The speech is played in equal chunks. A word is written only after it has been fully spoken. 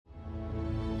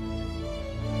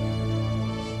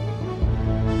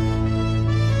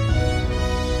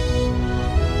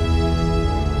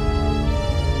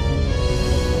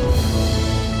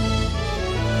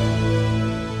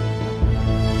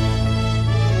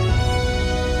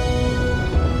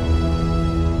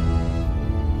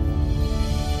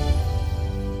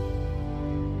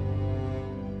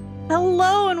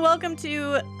everyone. Welcome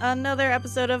to another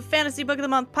episode of Fantasy Book of the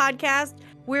Month podcast,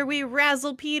 where we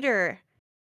razzle Peter.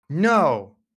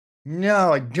 No,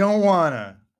 I don't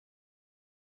wanna.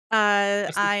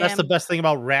 That's the best thing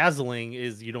about razzling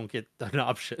is you don't get an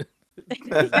option.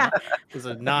 Yeah. It's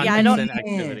a non-consent don't-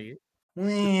 activity.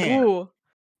 Ooh.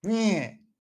 Yeah.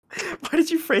 Why did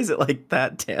you phrase it like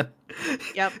that, Dan?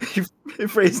 Yep. You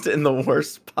phrased it in the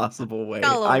worst possible way.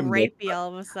 Got a little I'm rapey Nick. all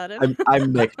of a sudden.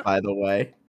 I'm Nick, by the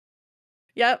way.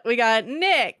 Yep, we got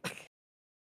Nick.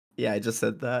 Yeah, I just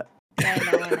said that. Yeah,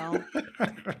 I know.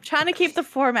 Trying to keep the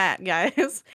format,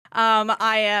 guys.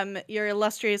 I am your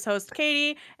illustrious host,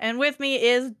 Katie, and with me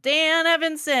is Dan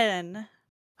Evanson.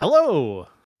 Hello.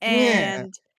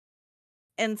 And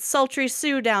Sultry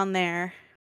Sue down there.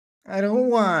 I don't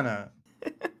wanna.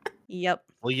 Yep.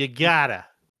 Well, you gotta.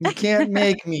 You can't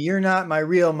make me. You're not my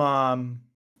real mom.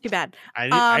 Too bad.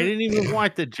 I didn't even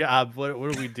want the job. What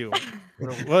are we doing?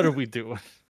 What are we doing?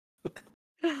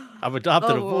 I've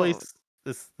adopted a voice.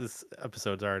 This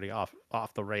episode's already off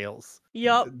the rails.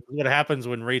 Yep. What happens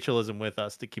when Rachel isn't with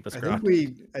us to keep us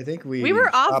grounded? I think we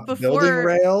were off stopped before building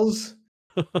rails.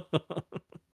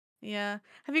 Yeah.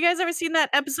 Have you guys ever seen that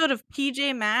episode of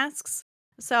PJ Masks?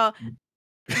 So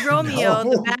Romeo,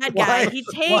 the bad guy,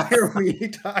 why are we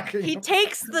talking? he about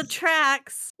takes the this?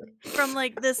 tracks from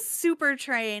like this super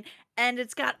train, and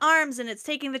it's got arms, and it's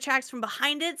taking the tracks from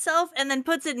behind itself and then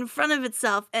puts it in front of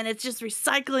itself, and it's just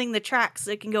recycling the tracks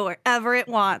so it can go wherever it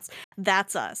wants.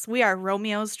 That's us. We are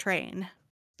Romeo's train.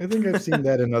 I think I've seen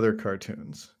that in other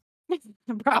cartoons.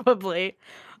 Probably.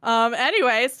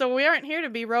 Anyway, so we aren't here to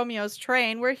be Romeo's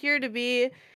train. We're here to be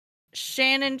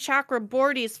Shannon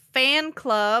Chakraborty's fan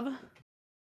club.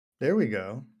 There we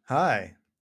go. Hi.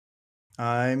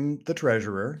 I'm the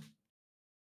treasurer.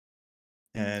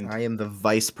 And I am the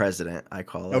vice president, I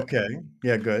call it. okay.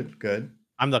 Yeah, good.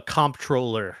 I'm the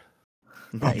comptroller.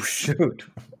 Oh Nice. shoot.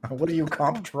 What do you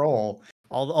comptrol?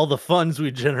 All the funds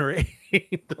we generate.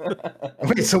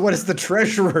 Wait, so what does the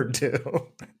treasurer do?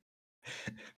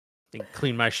 And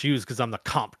clean my shoes because I'm the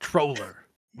comptroller.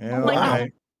 Yeah, Oh my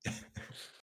God.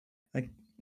 alright.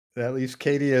 That leaves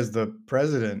Katie as the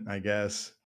president, I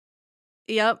guess.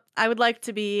 Yep, I would like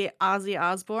to be Ozzy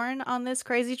Osbourne on this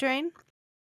crazy train.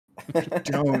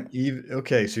 Don't even.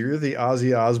 Okay, so you're the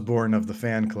Ozzy Osbourne of the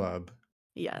fan club.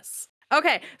 Yes.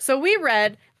 Okay, so we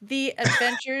read The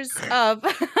Adventures of...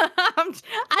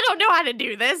 I don't know how to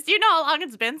do this. Do you know how long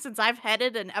it's been since I've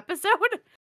headed an episode?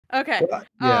 Okay.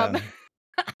 Yeah.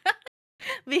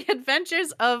 The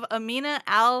Adventures of Amina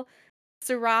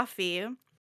al-Sirafi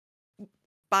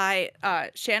by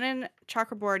Shannon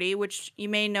Chakraborty, which you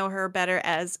may know her better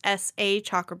as S.A.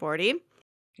 Chakraborty.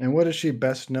 And what is she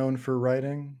best known for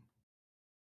writing?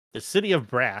 The City of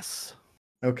Brass.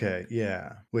 Okay,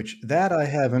 yeah. Which that I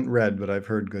haven't read, but I've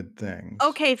heard good things.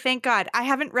 Okay, thank God. I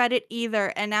haven't read it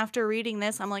either. And after reading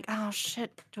this, I'm like, oh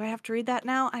shit, do I have to read that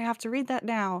now? I have to read that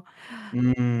now.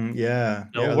 Yeah.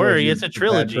 Don't otherwise worry, you're it's a bad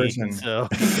trilogy. person. So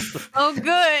Oh,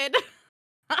 good.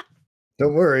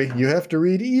 Don't worry, you have to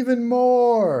read even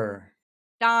more.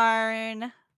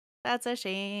 Darn. That's a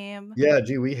shame. Yeah,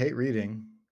 gee, we hate reading.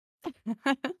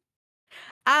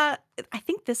 I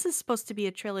think this is supposed to be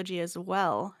a trilogy as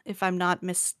well, if I'm not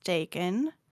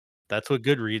mistaken. that's what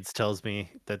Goodreads tells me.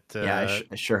 That Yeah,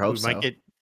 I sure hope so.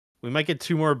 We might get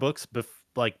 2 more books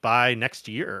by next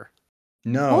year.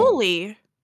 No. Holy.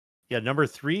 Yeah, number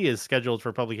 3 is scheduled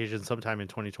for publication sometime in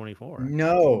 2024.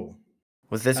 No.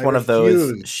 Was this I one of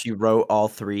those refuse. she wrote all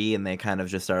 3 and they kind of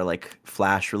just are like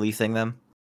flash releasing them?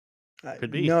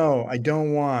 Could be. No, I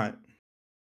don't want.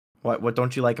 What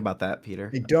don't you like about that,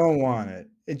 Peter? I don't want it.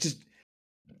 It just.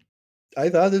 I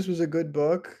thought this was a good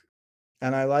book,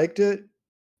 and I liked it,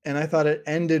 and I thought it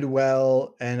ended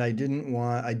well, and I didn't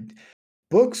want.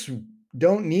 Books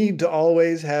don't need to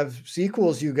always have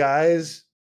sequels, you guys.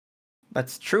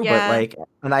 That's true, Yeah, but like,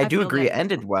 and I do feel agree that. it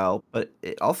ended well, but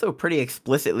it also pretty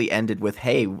explicitly ended with,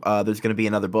 "Hey, there's going to be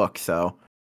another book." So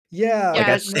Yeah.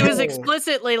 Yeah, I she was know.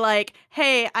 explicitly like,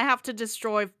 hey, I have to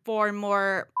destroy 4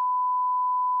 more.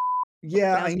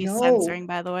 Yeah, That I would be know. censoring,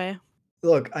 by the way.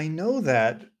 Look, I know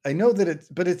that. I know that it's,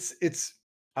 but it's.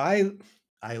 I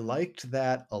liked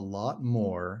that a lot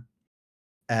more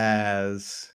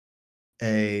as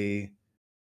a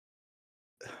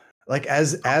like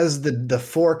as the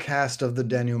forecast of the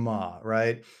denouement,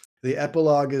 right? The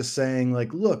epilogue is saying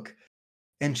like, look,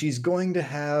 and she's going to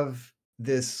have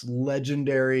this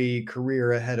legendary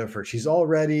career ahead of her. She's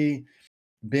already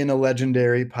been a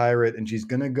legendary pirate, and she's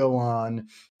going to go on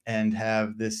and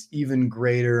have this even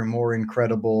greater, more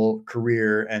incredible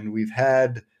career. And we've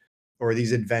had, or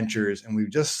these adventures, and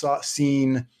we've just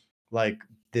seen like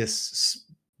this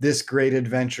this great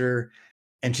adventure,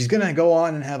 and she's going to go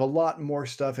on and have a lot more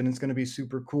stuff, and it's going to be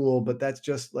super cool. But that's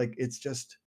just like, it's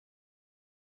just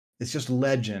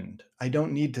legend. I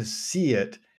don't need to see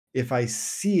it. If I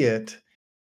see it,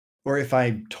 or if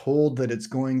I'm told that it's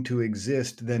going to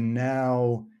exist, then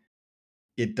now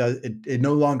it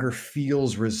no longer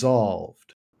feels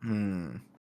resolved. Hmm.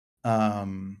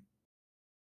 Um,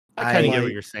 I kind of get like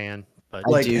what you're saying, but I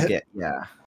like do get, yeah.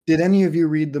 did any of you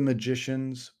read the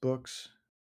Magician's books?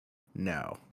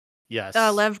 No. yes,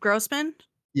 Lev Grossman?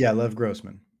 Yeah, Lev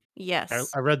Grossman. Yes.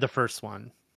 I read the first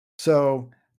one. So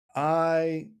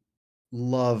I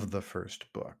love the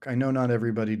first book. I know not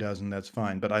everybody does, and that's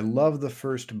fine, but I love the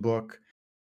first book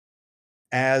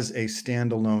as a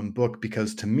standalone book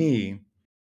because to me,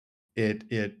 it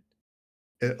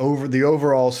over the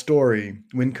overall story,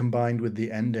 when combined with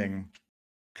the ending,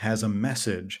 has a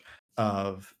message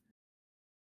of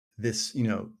this,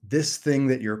 this thing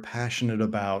that you're passionate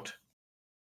about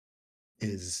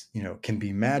is, can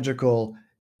be magical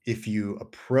if you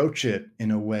approach it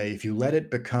in a way. If you let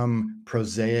it become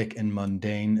prosaic and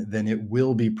mundane, then it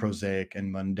will be prosaic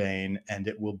and mundane, and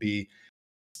it will be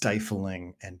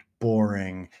stifling and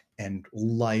boring and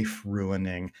life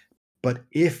ruining. But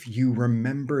if you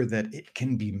remember that it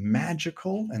can be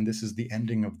magical, and this is the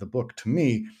ending of the book to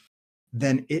me,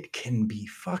 then it can be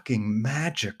fucking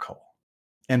magical.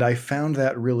 And I found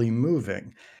that really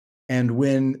moving. And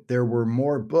when there were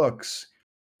more books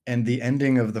and the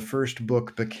ending of the first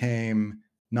book became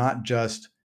not just,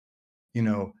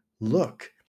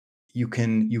 look, you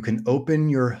can open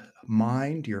your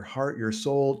mind, your heart, your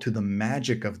soul to the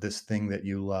magic of this thing that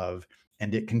you love,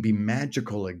 and it can be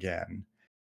magical again.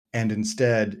 And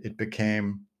instead it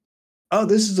became, oh,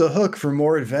 this is a hook for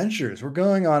more adventures. We're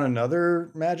going on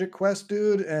another magic quest,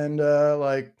 dude, and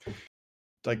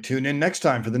like tune in next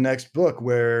time for the next book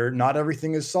where not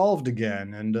everything is solved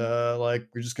again, and like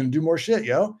we're just gonna do more shit,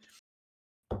 yo.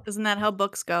 Isn't that how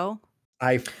books go?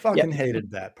 I Yeah. fucking hated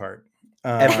that part.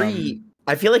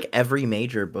 I feel like every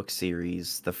major book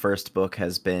series, the first book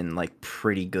has been like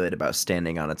pretty good about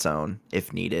standing on its own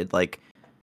if needed. Like,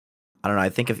 I don't know, I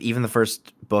think of even the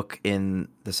first book in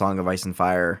The Song of Ice and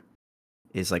Fire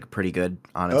is like pretty good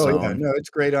on its Oh yeah, own. no, it's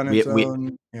great on its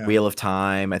own. Yeah. Wheel of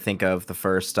Time, I think of the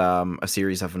first A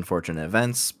Series of Unfortunate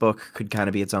Events book could kind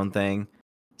of be its own thing.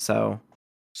 So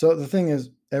So the thing is,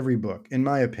 every book, in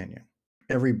my opinion,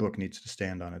 every book needs to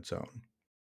stand on its own.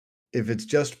 If it's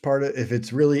just if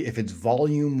it's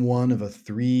volume one of a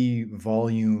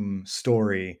 3-volume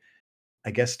story,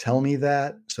 I guess tell me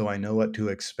that so I know what to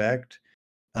expect.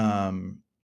 Um,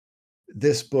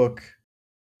 this book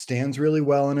stands really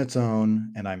well on its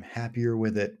own, and I'm happier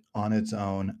with it on its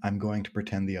own. I'm going to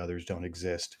pretend the others don't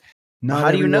exist. Not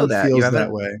how do you know everyone that? feels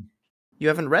that way. You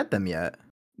haven't read them yet.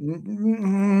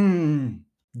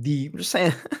 The I'm just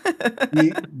saying.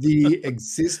 the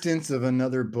existence of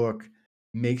another book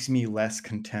makes me less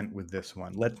content with this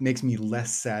one. Makes me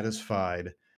less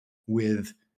satisfied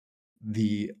with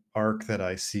the arc that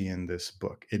I see in this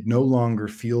book. It no longer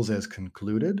feels as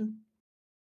concluded,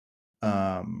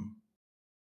 um,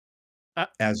 I,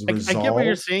 as I get what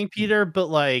you're resolved. saying, Peter, but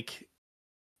like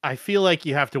I feel like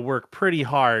you have to work pretty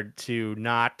hard to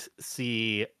not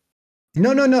see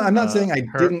No, no, no. I'm not saying I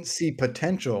her. didn't see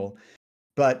potential,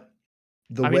 but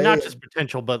the I mean, way not just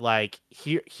potential, but like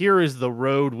here is the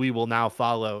road we will now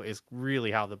follow is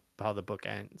really how the book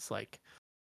ends. Like,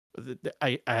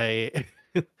 I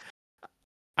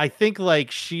I think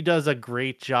like she does a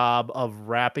great job of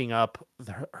wrapping up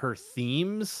her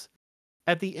themes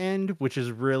at the end, which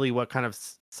is really what kind of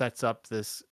sets up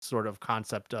this sort of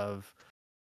concept of,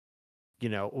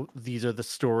 these are the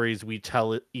stories we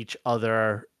tell each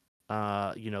other.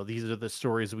 These are the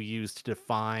stories we use to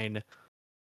define,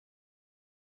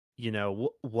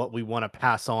 what we want to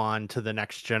pass on to the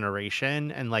next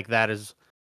generation. And like, that is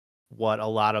what a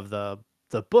lot of the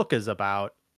book is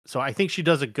about. So I think she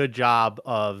does a good job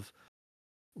of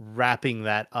wrapping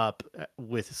that up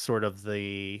with sort of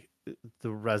the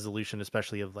resolution,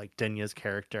 especially of like Denya's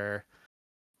character.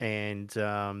 And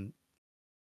I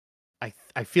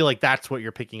feel like that's what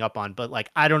you're picking up on, but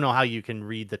like I don't know how you can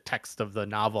read the text of the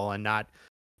novel and not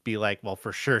be like, well,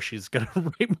 for sure she's gonna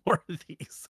write more of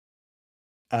these.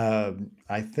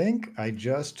 I think I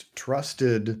just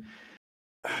trusted.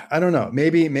 I don't know.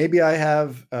 Maybe I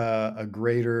have a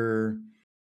greater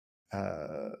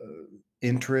uh,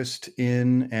 interest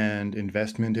in and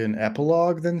investment in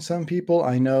epilogue than some people.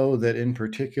 I know that in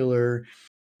particular,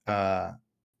 uh,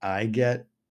 I get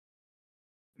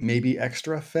maybe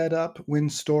extra fed up when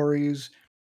stories,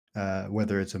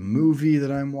 whether it's a movie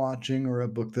that I'm watching or a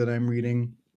book that I'm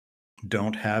reading,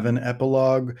 don't have an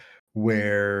epilogue,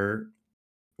 where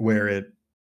it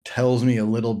tells me a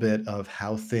little bit of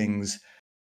how things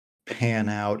pan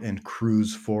out and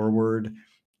cruise forward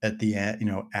at the end,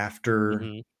 after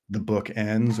Mhm. the book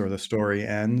ends or the story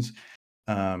ends.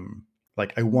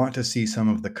 Like I want to see some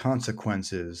of the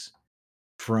consequences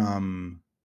from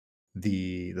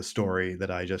the story that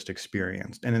I just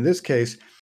experienced. And in this case,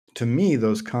 to me,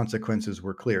 those consequences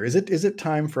were clear. Is it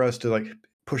time for us to like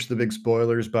push the big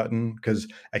spoilers button? Because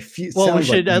I feel Well, we sounds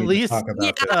like should we at need to least talk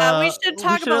about this. We should we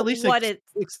talk should at about least what it.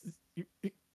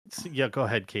 yeah, go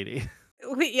ahead, Katie.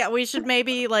 We should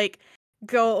maybe like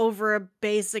go over a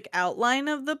basic outline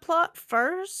of the plot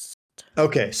first.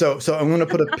 Okay, so I'm going to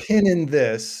put a pin in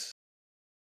this.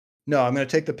 No, I'm going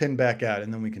to take the pin back out,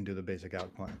 and then we can do the basic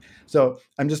outline. So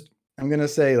I'm going to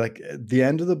say, like, at the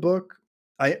end of the book,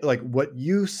 I like what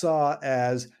you saw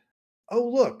as, oh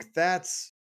look,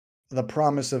 that's the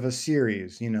promise of a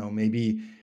series. Maybe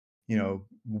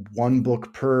one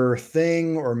book per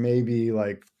thing, or maybe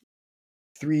like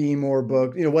 3 more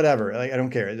books. Whatever. Like I don't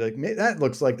care. Like that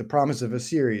looks like the promise of a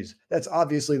series. That's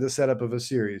obviously the setup of a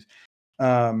series.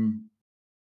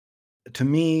 To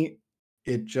me,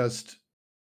 it just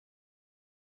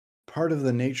part of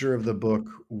the nature of the book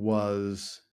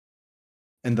was,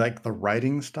 and like the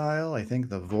writing style, I think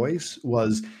the voice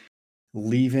was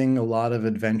leaving a lot of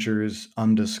adventures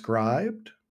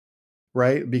undescribed,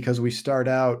 right? Because we start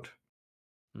out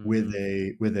with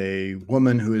Mm. a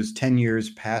woman who is 10 years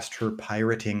past her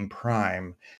pirating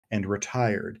prime and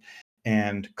retired.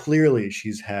 And clearly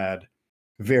she's had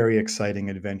very exciting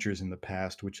adventures in the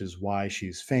past, which is why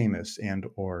she's famous and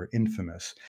or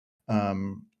infamous.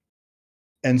 Um,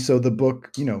 and so the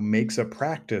book, makes a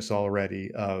practice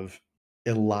already of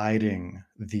eliding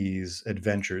these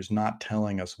adventures, not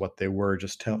telling us what they were,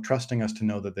 just trusting us to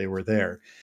know that they were there.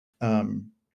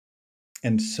 Um,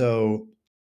 and so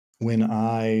when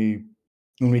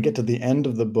we get to the end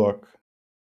of the book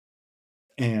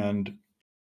and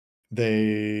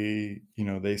they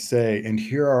say, and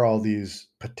here are all these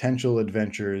potential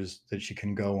adventures that she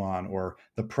can go on, or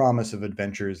the promise of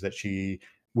adventures that she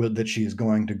is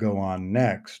going to go on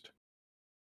next.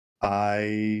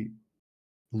 I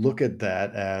look at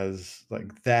that as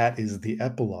like that is the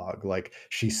epilogue. Like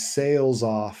she sails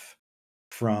off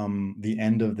from the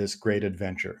end of this great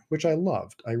adventure, which I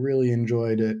loved. I really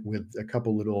enjoyed it, with a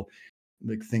couple little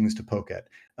like things to poke at.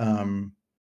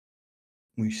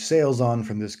 We sails on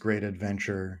from this great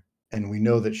adventure, and we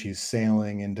know that she's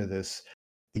sailing into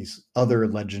these other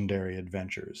legendary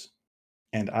adventures.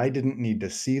 And I didn't need to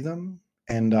see them.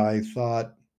 And I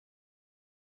thought,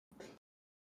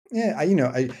 yeah,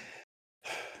 I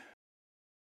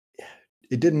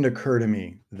it didn't occur to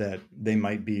me that they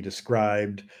might be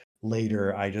described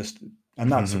later. I'm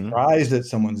not Mhm. surprised that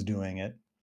someone's doing it.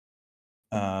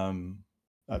 Um,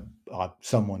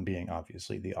 Someone being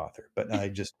obviously the author, but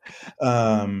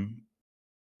um,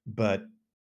 but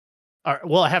All right,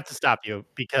 well, I have to stop you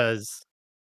because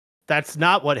that's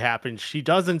not what happens. She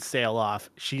doesn't sail off.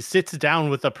 She sits down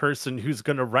with a person who's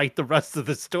going to write the rest of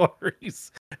the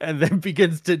stories and then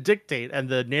begins to dictate. And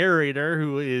the narrator,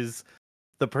 who is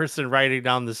the person writing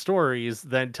down the stories,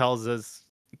 then tells us,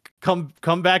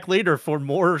 come back later for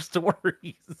more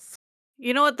stories."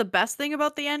 You know what the best thing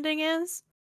about the ending is?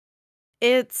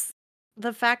 It's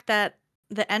the fact that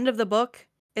the end of the book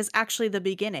is actually the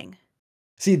beginning.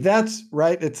 see, that's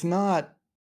right. It's not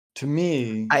to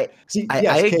me. I See, I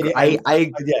yes, agree, Katie,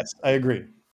 yes, I agree.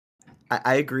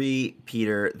 I agree,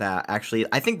 Peter, that actually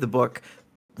I think the book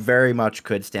very much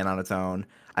could stand on its own.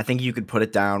 I think you could put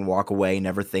it down, walk away,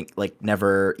 never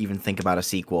even think about a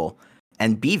sequel,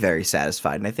 and be very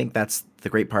satisfied. And I think that's the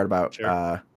great part about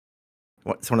Sure.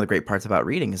 what's one of the great parts about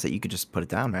reading is that you could just put it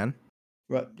down, man.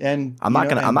 Right, and I'm not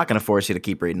gonna force you to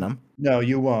keep reading them. no,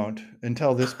 you won't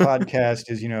until this podcast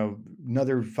is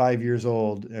another 5 years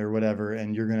old or whatever,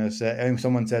 and you're gonna say, and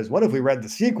someone says, "What if we read the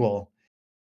sequel?"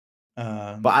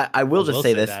 Um, But I I will just will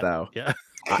say say this that. though. Yeah.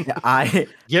 I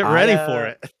Get I ready for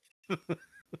it.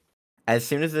 as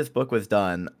soon as this book was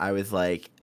done, I was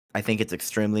like, I think it's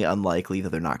extremely unlikely that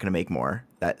they're not going to make more.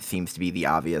 That seems to be the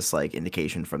obvious like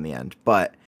indication from the end.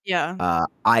 But Yeah.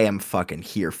 I am fucking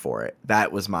here for it.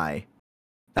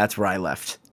 That's where I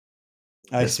left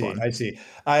I this see, one. I see.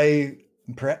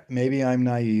 Maybe I'm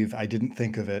naive. I didn't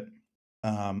think of it.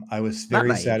 I was Not very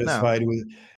naive, no. satisfied with.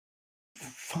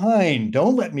 Fine,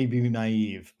 don't let me be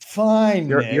naive. Fine,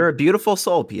 You're Nick. a beautiful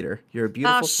soul, Peter. You're a Oh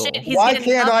beautiful shit, soul. he's Why getting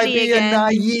can't I uppity be a again.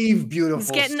 naive, He's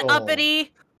beautiful getting soul?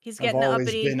 uppity. He's I've getting always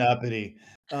uppity. been uppity.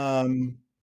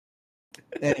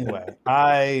 Anyway,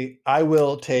 I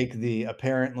will take the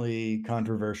apparently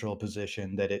controversial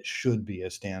position that it should be a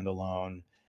standalone,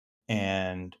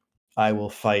 and I will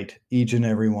fight each and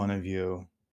every one of you.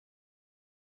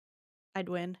 I'd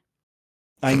win.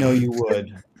 I know you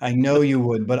would. I know you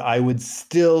would, but I would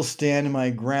still stand my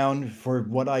ground for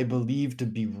what I believe to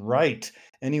be right.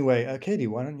 Anyway, Katie,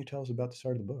 why don't you tell us about the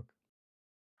start of the book?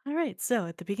 All right, so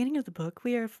at the beginning of the book,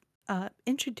 we are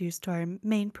introduced to our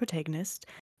main protagonist,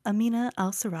 Amina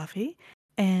al-Sirafi,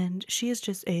 and she is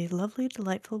just a lovely,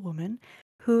 delightful woman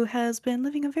who has been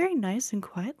living a very nice and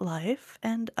quiet life,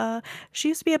 and she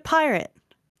used to be a pirate,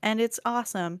 and it's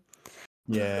awesome.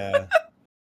 Yeah.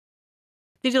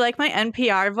 Did you like my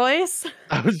NPR voice?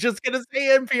 I was just gonna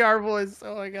say NPR voice.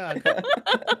 Oh my god.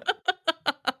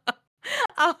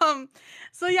 um,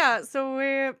 so yeah,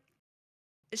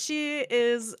 she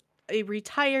is a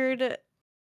retired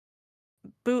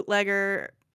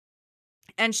bootlegger,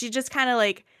 and she just kind of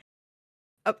like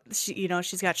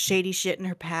she's got shady shit in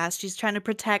her past. She's trying to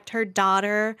protect her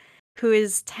daughter, who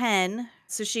is 10.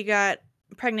 So she got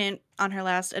pregnant on her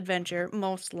last adventure,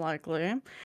 most likely.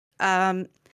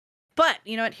 But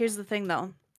you know what? Here's the thing,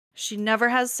 though. She never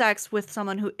has sex with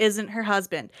someone who isn't her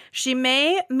husband. She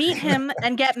may meet him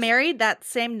and get married that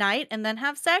same night and then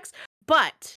have sex,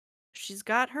 but she's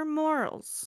got her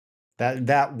morals.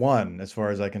 That one, as far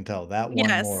as I can tell, that one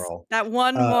Yes, moral. that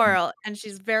one Um, moral, and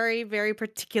she's very, very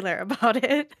particular about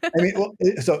it. I mean, well,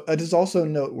 so it is also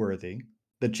noteworthy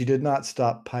that she did not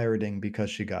stop pirating because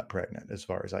she got pregnant, as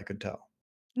far as I could tell,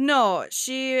 No,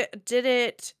 she did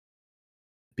it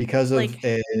because of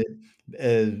like,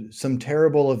 some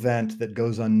terrible event that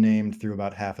goes unnamed through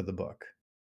about half of the book.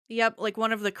 yep, like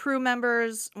one of the crew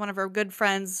members, one of her good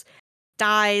friends,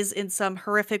 dies in some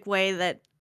horrific way that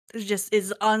just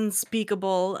is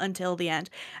unspeakable until the end.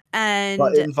 But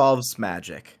it And involves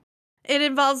magic. it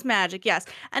involves magic, yes.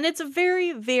 And it's a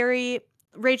very, very,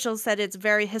 Rachel said it's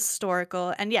very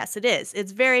historical. And yes, it is.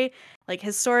 It's very, like,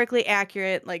 historically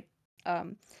accurate. Like,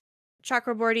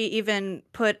 Chakraborty even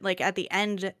put, like, at the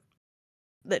end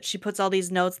that she puts all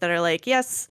these notes that are like,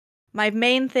 yes, my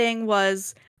main thing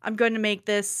was I'm going to make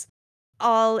this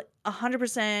all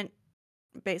 100%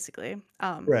 basically.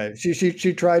 Right.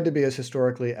 She tried to be as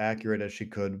historically accurate as she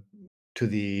could to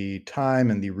the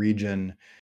time and the region.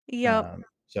 Yep.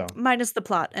 So Minus the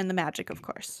plot and the magic, of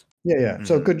course. yeah.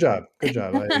 So Mhm. good job. Good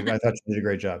job. I thought you did a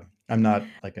great job. I'm not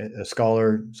like a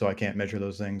scholar, so I can't measure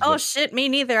those things, Oh but shit, me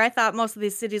neither. I thought most of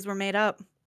these cities were made up.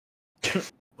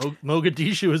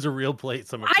 Mogadishu is a real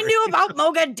place, I'm I afraid. knew about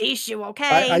Mogadishu, I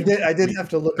okay? did We have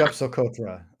to look up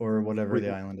Socotra or whatever we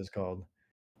the island is called.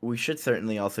 we should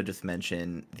certainly also just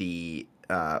mention the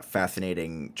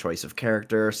fascinating choice of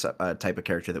character, type of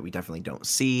character that we definitely don't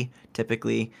see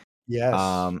typically. Yes,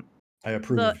 Um, I The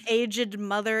approve. aged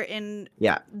mother in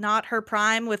yeah, not her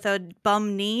prime with a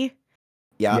bum knee.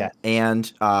 yeah, Yes.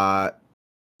 and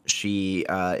she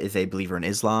is a believer in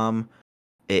Islam.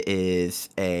 It is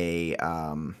a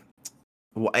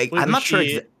Wait, I'm not sure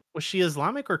was she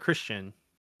Islamic or Christian?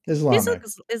 She's Islamic.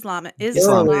 Islamic. Islamic.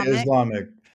 Thoroughly Islamic. Islamic.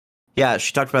 Yeah,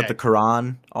 she talked about Okay. the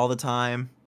Quran all the time.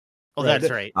 Oh, Right.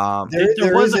 that's right. There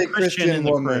There was is a a Christian in Christian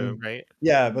the crew, woman. right?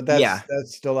 Yeah, but Yeah,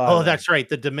 that's Oh, Delilah. that's right.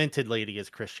 The demented lady is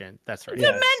Christian. That's right. Yes.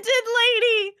 Demented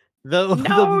lady! The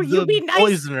No, you be the nice.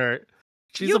 poisoner.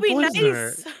 She's You a be poisoner.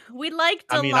 nice. We like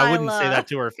I mean, I wouldn't say Delilah. that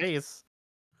to her face.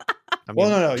 I Well,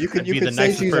 mean, no. I'd You be the could say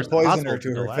nicest she's a person poisoner possible to to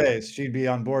her Delilah. face. She'd be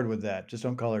on board with that. Just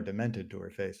don't call her demented to her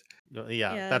face. Yeah,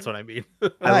 Yeah. that's what I mean. I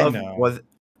I love know.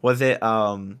 was it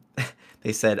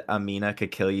they said Amina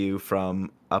could kill you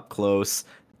from up close,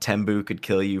 Tembu could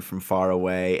kill you from far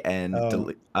away, and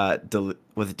Oh,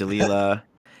 was it Delilah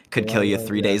could kill you Delilah,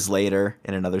 3 days later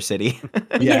in another city.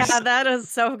 Yeah, yes. that is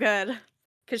so good.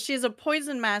 Because she's a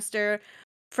poison master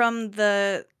from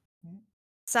the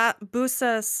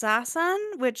Busa Sasan,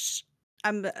 which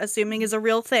I'm assuming is a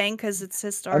real thing because it's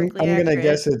historically I'm gonna accurate.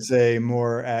 guess it's a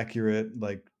more accurate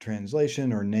like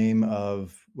translation or name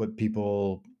of what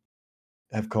people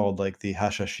have called like the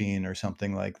Hashashin or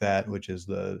something like that, which is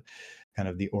the kind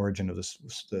of the origin of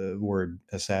the word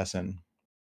assassin.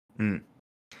 Mm.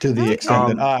 To the extent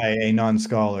Okay. that I, a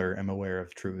non-scholar, am aware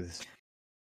of truths.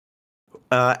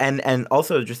 And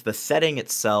also just the setting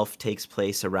itself takes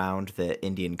place around the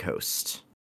Indian coast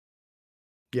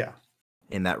Yeah.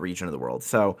 in that region of the world.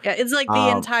 So, Yeah, it's like the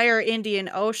um, entire Indian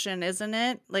Ocean, isn't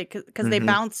it? Like, because they mhm.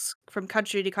 bounce from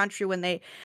country to country when they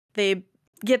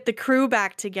get the crew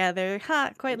back together.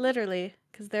 Ha, quite literally,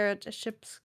 because they're a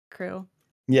ship's crew.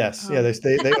 Yes. Yeah. Um,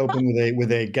 They open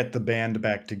with a get the band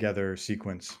back together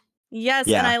sequence. yes,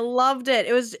 and Yeah, I loved it.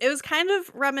 It was kind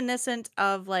of reminiscent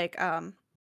of like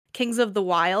Kings of the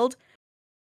Wild.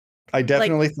 I Like,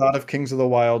 definitely thought of Kings of the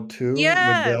Wild too, with the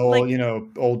yeah, whole, like you know,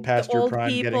 old the past your old prime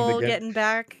getting people together. getting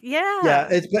back. Yeah, Yeah.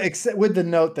 it's but except with the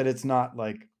note that it's not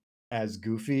like as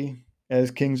goofy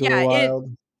as Kings of the Yeah,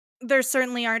 Wild. there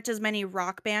certainly aren't as many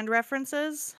rock band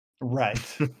references.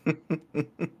 Right.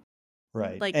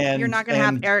 Right. Like, you're And not gonna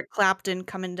have Eric Clapton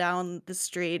coming down the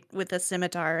street with a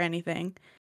scimitar or anything,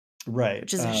 right.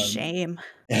 which is a shame.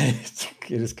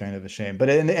 It is kind of a shame. But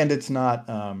and it's not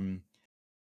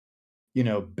you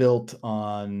know, built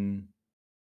on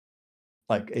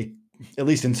like a at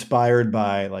least inspired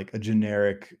by like a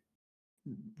generic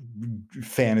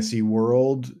fantasy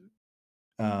world.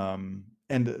 And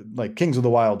like Kings of the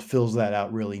Wild fills that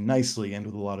out really nicely and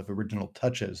with a lot of original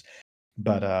touches.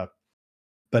 But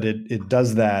it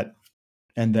does that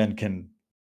and then can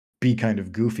be kind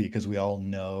of goofy because we all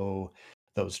know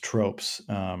those tropes.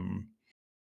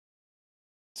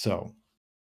 So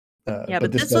Yeah, but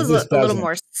but this this was this a little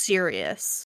more doesn't.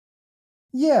 serious.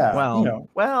 Yeah, you well, know,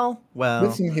 well, with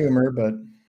well. some humor, but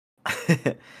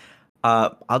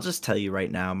I'll just tell you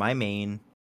right now, my main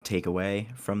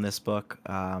takeaway from this book,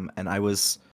 and I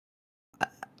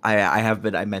have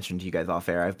been, I mentioned to you guys off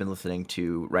air, I've been listening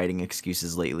to Writing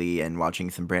Excuses lately and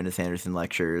watching some Brandon Sanderson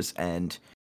lectures, and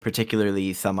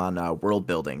particularly some on world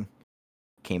building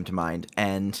came to mind.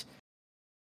 And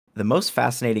the most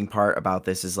fascinating part about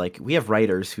this is like we have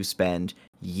writers who spend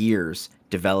years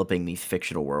developing these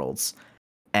fictional worlds,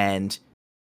 and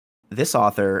this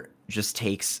author just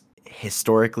takes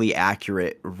historically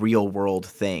accurate real world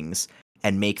things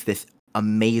and makes this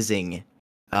amazing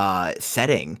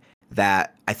setting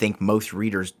that I think most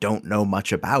readers don't know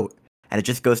much about. And it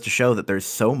just goes to show that there's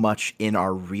so much in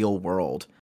our real world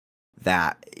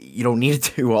that you don't need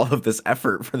to do all of this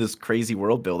effort for this crazy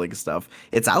world building stuff.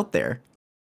 It's out there.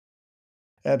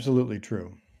 absolutely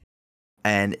true.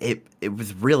 And it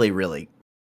was really, really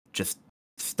just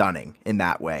stunning in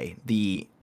that way.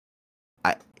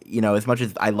 I, as much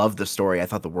as I love the story, I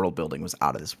thought the world building was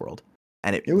out of this world,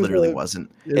 and it It was literally a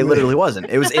wasn't. it It was literally wasn't.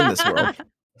 It was in this world.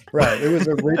 right. It was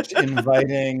a rich,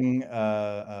 inviting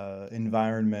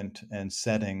environment and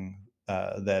setting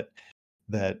that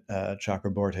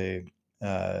Chakraborty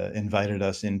invited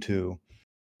us into,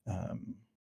 um,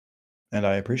 and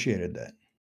I appreciated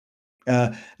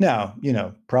that. Now, you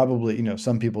know, probably, you know,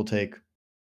 some people take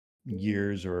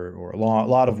years or a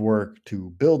lot of work to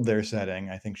build their setting.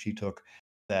 I think she took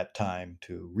that time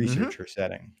to Hmm. research her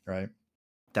setting, right?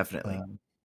 Definitely. Um,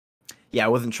 Yeah, I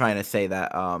wasn't trying to say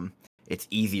that it's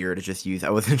easier to just use. I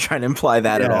wasn't trying to imply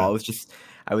that at yeah, all.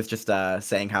 I was just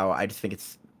saying how I just think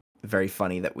it's very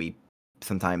funny that we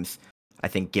sometimes, I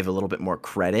think, give a little bit more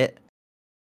credit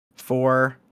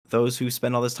for those who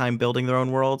spend all this time building their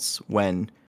own worlds when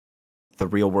the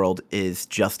real world is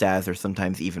just as or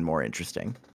sometimes even more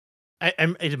interesting.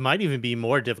 It might even be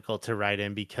more difficult to write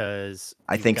in because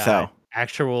I you've think got so.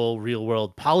 actual real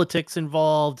world politics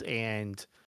involved, and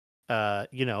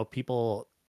people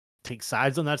take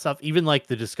sides on that stuff. Even like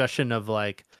the discussion of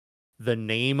like the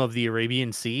name of the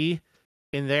Arabian Sea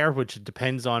in there, which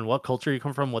depends on what culture you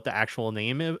come from, what the actual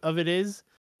name of it is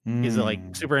like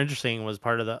mm, super interesting. Was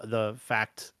part of the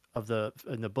fact of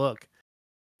in the book.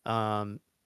 Um,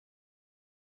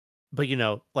 but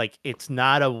like it's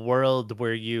not a world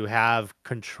where you have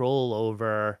control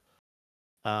over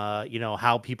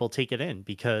how people take it in,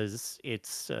 because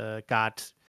it's got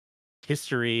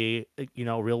history,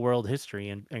 real world history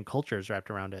and cultures wrapped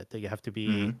around it that you have to be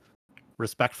Hmm.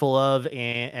 respectful of.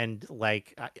 And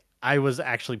like I was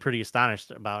actually pretty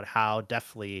astonished about how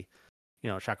deftly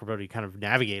Chakraborty kind of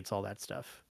navigates all that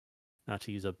stuff. Not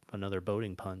to use another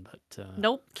boating pun, but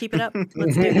Nope, keep it up.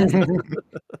 Let's do this.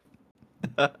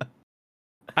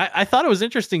 I thought it was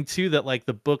interesting too that like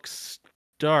the book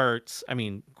starts, I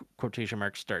mean, quotation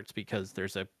mark starts, because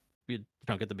there's a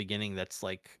chunk at the beginning that's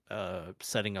like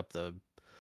setting up the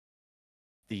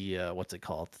what's it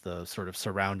called, the sort of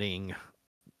surrounding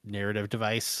narrative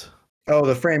device, oh,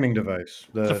 the framing device.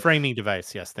 the The framing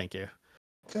device. Yes, thank you.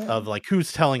 Of like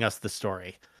who's telling us the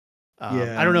story. I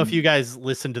yeah, don't know if you guys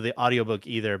listened to the audiobook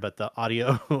either, but the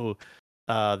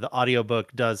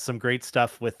audiobook does some great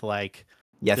stuff with like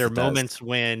Yes, there are it does. moments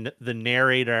when the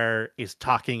narrator is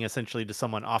talking essentially to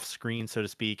someone off screen, so to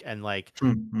speak, and like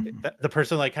mhm. the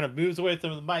person like kind of moves away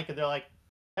from the mic and they're like,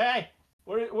 "Hey,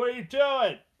 what are you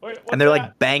doing? And What's they're that?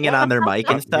 like banging What?" on their mic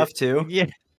and Yeah, stuff too. Yeah.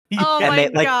 Oh And my they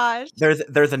Yeah. like gosh.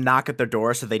 there's a knock at their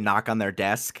door, so they knock on their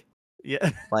desk. Yeah.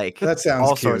 Like that sounds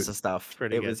all cute. sorts of stuff.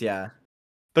 Pretty It good. was, yeah.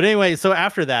 But anyway, so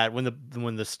after that, when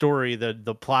the story,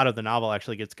 the plot of the novel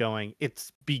actually gets going,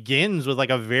 it begins with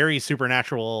like a very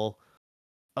supernatural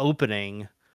opening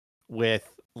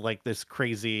with like this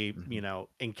crazy, Mhm.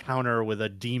 encounter with a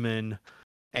demon.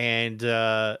 And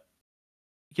then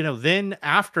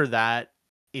after that,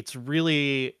 it's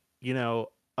really,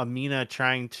 Amina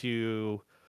trying to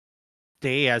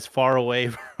stay as far away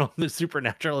from the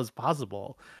supernatural as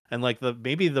possible. And like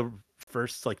maybe the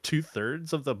first like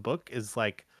 2/3 of the book is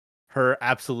like her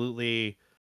absolutely,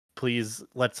 please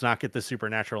let's not get the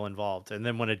supernatural involved. And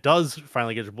then when it does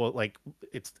finally get like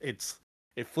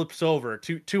it flips over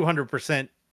to 200%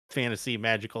 fantasy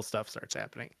magical stuff starts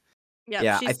happening. Yep,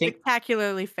 Yeah, she I think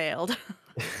spectacularly failed.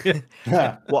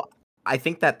 well, I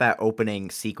think that opening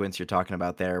sequence you're talking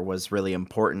about there was really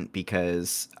important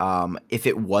because if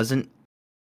it wasn't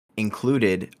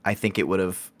included, I think it would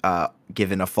have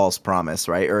given a false promise,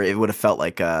 right? Or it would have felt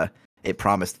like it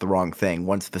promised the wrong thing.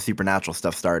 Once the supernatural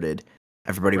stuff started,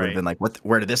 everybody would have Right. been like, "What?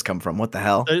 Where did this come from? What the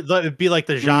hell?" It'd be like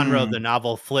the genre of Mm. the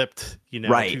novel flipped,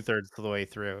 Right. 2/3 of the way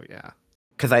through. Yeah.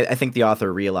 Because I think the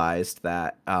author realized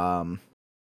that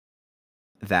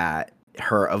that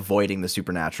her avoiding the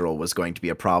supernatural was going to be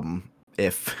a problem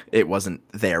if it wasn't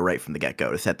there right from the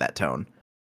get-go to set that tone.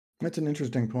 That's an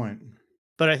interesting point.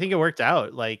 But I think it worked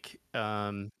out. Like,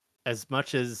 as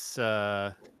much as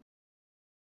the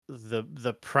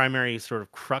primary sort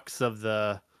of crux of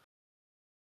the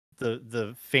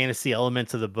fantasy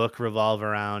elements of the book revolve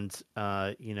around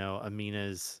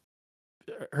Amina's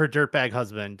her dirtbag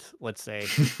husband, let's say,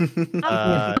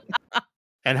 uh,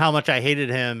 and how much I hated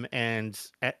him, and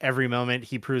at every moment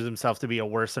he proves himself to be a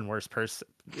worse and worse person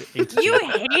You entity.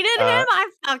 hated him? Uh, I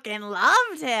fucking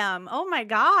loved him. Oh my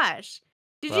gosh.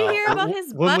 Did you well, hear about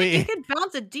his when butt? You we could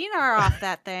bounce a dinar off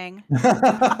that thing.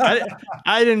 I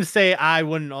I didn't say I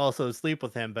wouldn't also sleep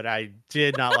with him, but I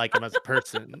did not like him as a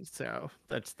person. So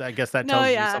I guess that No, tells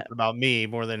you yeah. something about me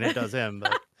more than it does him.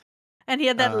 But And he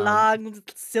had that um, long,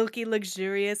 silky,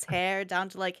 luxurious hair down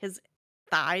to like his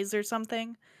thighs or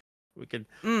something. we could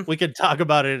Mm. we could talk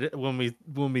about it when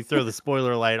we throw the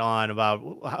spoiler light on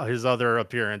about his other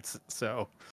appearance. So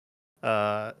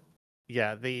uh,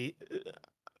 yeah,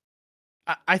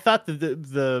 I thought that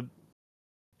the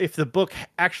if the book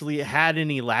actually had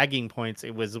any lagging points,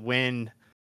 it was when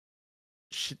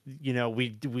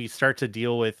we start to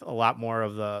deal with a lot more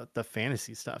of the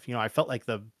fantasy stuff. I felt like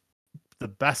the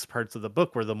best parts of the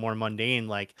book were the more mundane,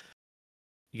 like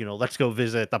let's go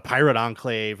visit the pirate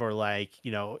enclave, or like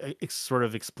sort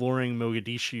of exploring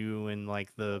Mogadishu and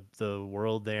like the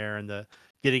world there, and the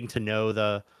getting to know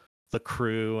the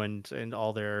crew and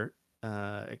all their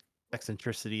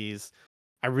eccentricities.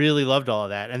 I really loved all of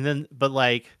that. And then but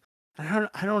like I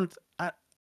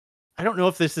don't know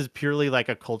if this is purely like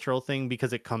a cultural thing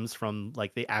because it comes from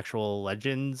like the actual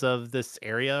legends of this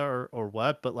area, or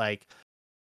what, but like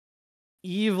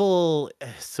evil,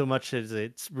 so much as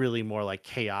it's really more like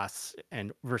chaos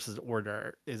and versus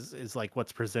order, is like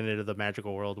what's presented of the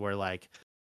magical world, where like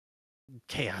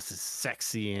chaos is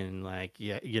sexy and like,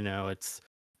 yeah, it's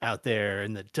out there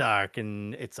in the dark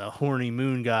and it's a horny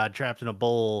moon god trapped in a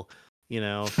bowl, you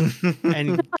know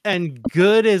and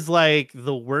good is like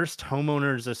the worst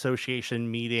homeowners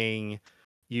association meeting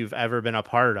you've ever been a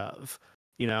part of.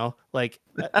 Like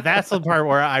that's the part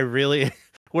where I really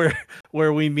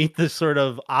where we meet this sort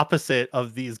of opposite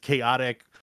of these chaotic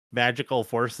magical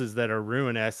forces that are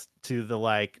ruinous to the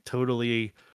like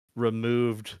totally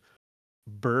removed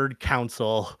bird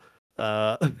council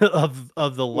of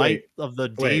the light Wait, of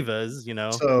the wait. devas,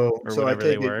 or So I whatever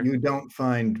they take it were. you don't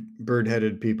find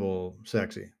bird-headed people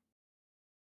sexy?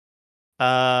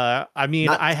 I mean,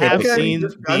 Not I have Okay, typically. seen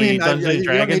just I the mean, Dungeons and you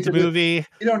don't need Dragons to movie,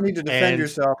 you don't need to defend and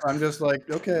yourself. I'm just like,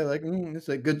 okay, like, it's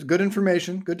a good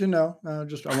information, good to know.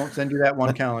 Just I won't send you that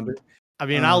one calendar. I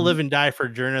mean, I'll live Um, and die for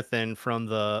Jonathan from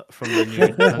the new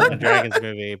Dungeons and Dragons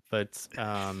movie, but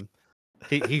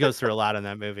he goes through a lot in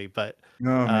that movie. But oh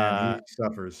man, uh, he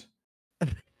suffers.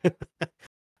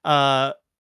 uh,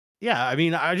 yeah, I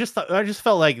mean, I just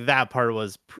felt like that part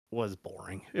was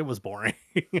boring. It was boring.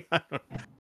 I don't-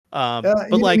 but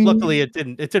I like, luckily,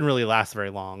 mean, it didn't really last very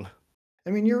long.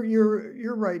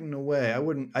 you're right in a way.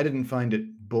 I didn't find it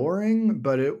boring,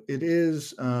 but it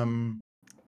is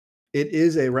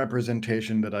a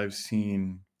representation that I've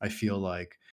seen, I feel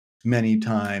like, many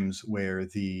times where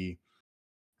the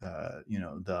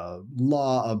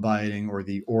law abiding or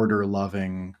the order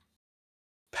loving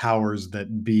powers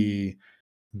that be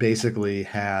basically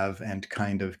have and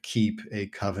kind of keep a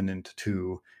covenant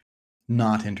to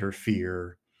not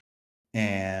interfere,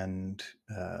 and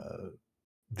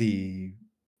the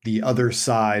the other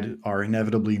side are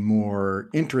inevitably more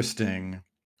interesting,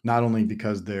 not only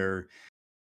because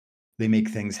they make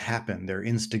things happen, they're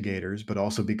instigators, but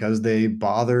also because they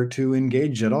bother to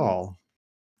engage at all.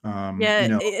 Yeah, You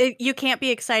know, you can't be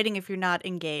exciting if you're not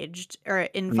engaged or Mm.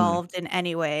 involved in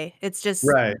any way. It's just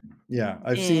right? Yeah,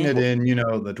 I've seen eh. it in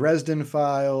the Dresden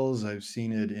Files. I've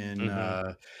seen it in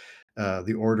Hmm.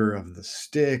 the Order of the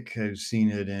Stick. I've seen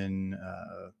it in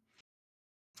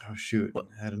oh shoot, Well,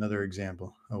 I had another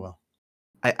example. Oh well.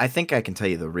 I think I can tell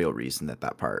you the real reason that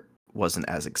that part wasn't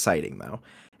as exciting, though.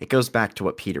 It goes back to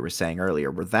what Peter was saying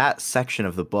earlier, where that section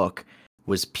of the book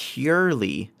was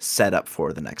purely set up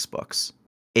for the next books.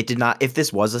 It did not, if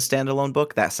this was a standalone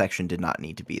book, that section did not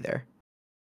need to be there.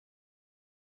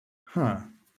 Huh.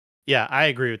 Yeah, I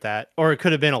agree with that. Or it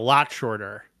could have been a lot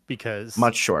shorter because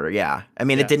Much shorter, yeah. I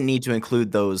mean, it yeah. didn't need to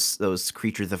include those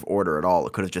creatures of order at all.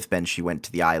 It could have just been she went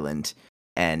to the island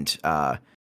and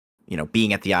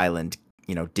being at the island,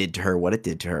 did to her what it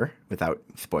did to her without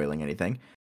spoiling anything.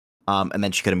 And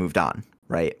then she could have moved on,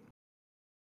 right?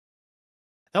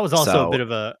 That was also a So, bit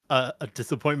of a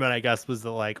disappointment, I guess, was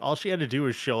that like all she had to do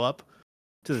was show up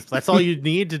to this. That's all you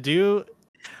need to do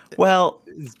well,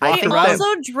 is I She walk think that around.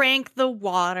 also drank the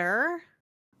water.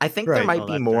 I think there Right. might Oh,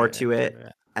 be that's more right. Yeah, to true. it,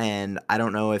 Yeah. and I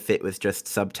don't know if it was just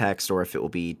subtext or if it will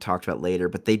be talked about later.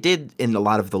 But they did in a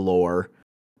lot of the lore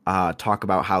talk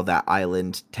about how that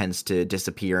island tends to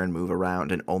disappear and move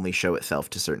around and only show itself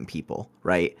to certain people,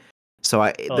 right? So Oh,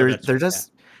 that's there true. Yeah.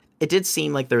 does it did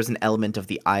seem like there was an element of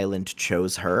the island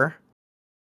chose her,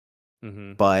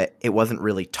 Hmm. but it wasn't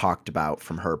really talked about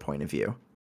from her point of view.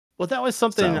 Well, that was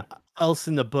something So, else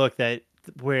in the book that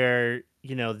where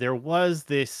there was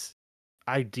this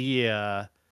idea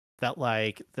that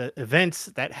like the events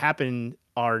that happen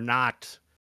are not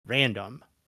random.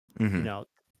 You mhm, know,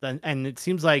 and it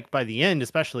seems like by the end,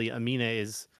 especially Amina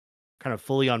is kind of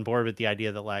fully on board with the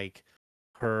idea that like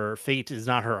her fate is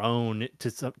not her own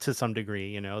to some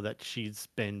degree. That she's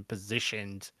been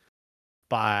positioned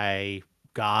by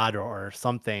God or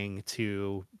something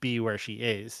to be where she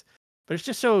is. But it's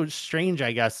just so strange,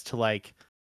 I guess, to like,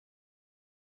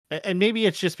 and maybe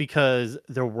it's just because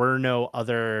there were no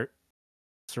other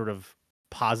sort of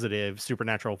positive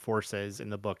supernatural forces in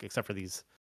the book except for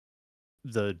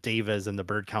the Devas and the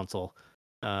Bird Council.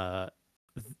 Uh,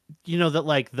 that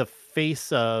like the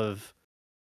face of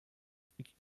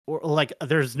or like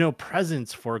there's no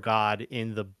presence for God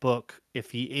in the book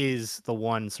if he is the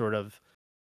one sort of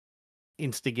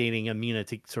instigating Amina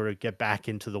to sort of get back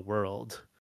into the world.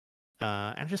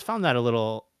 I just found that a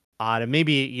little odd, and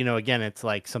maybe again, it's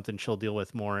like something she'll deal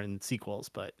with more in sequels.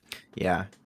 But yeah.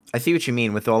 I see what you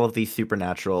mean with all of these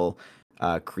supernatural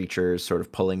creatures sort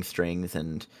of pulling strings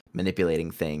and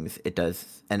manipulating things. It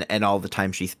does, and all the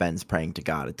time she spends praying to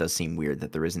God, it does seem weird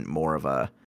that there isn't more of a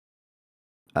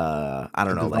I A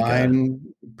don't know, like a divine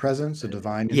presence, a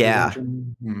divine yeah,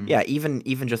 intervention. Hmm. yeah,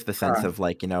 even just the sense Huh. of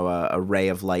like a ray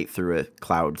of light through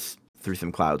through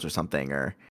some clouds or something,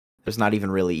 or there's not even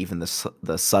really even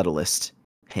the subtlest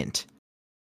hint.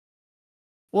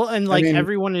 well, and I like mean,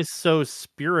 everyone is so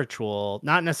spiritual,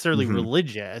 not necessarily Mhm.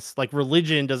 religious. Like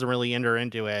religion doesn't really enter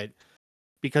into it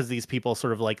because these people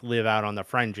sort of like live out on the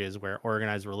fringes where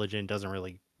organized religion doesn't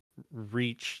really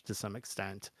reach to some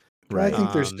extent. but I Right.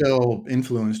 think they're Um, still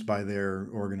influenced by their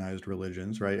organized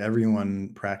religions, right? Everyone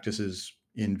practices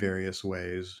in various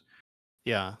ways.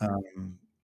 yeah. Um,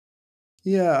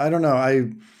 yeah, I don't know.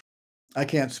 I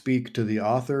can't speak to the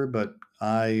author, but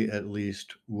I at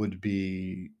least would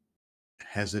be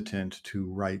hesitant to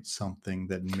write something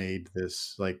that made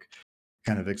this like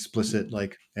kind of explicit,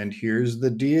 like, and here's the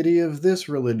deity of this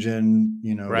religion,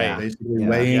 Right. Yeah. basically Yeah.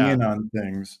 weighing Yeah. in on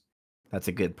things. That's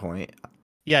a good point.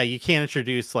 Yeah, you can't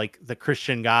introduce like the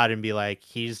Christian God and be like,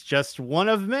 he's just one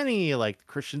of many. Like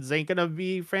Christians ain't gonna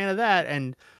be a fan of that.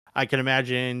 And I can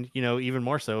imagine, even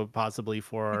more so possibly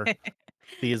for the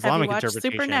Have you Islamic watched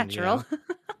interpretation. Supernatural?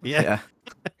 Yeah.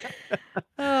 Yeah.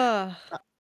 Ugh.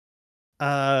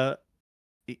 Uh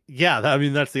yeah, I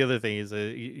mean that's the other thing is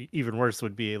even worse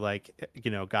would be like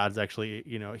God's actually,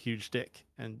 a huge dick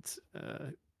and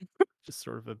just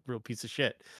sort of a real piece of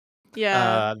shit.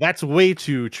 Yeah, That's way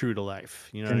too true to life,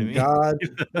 you know what I Can mean?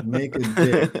 God make a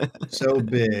dick so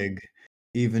big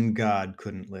even God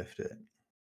couldn't lift it?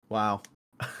 Wow.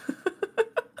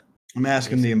 I'm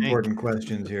asking Makes the you think. important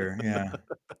questions here. Yeah.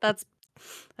 that's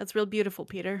that's real beautiful,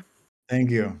 Peter. Thank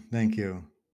you. Thank you.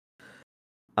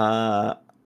 uh,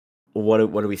 what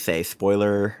do we say?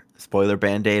 Spoiler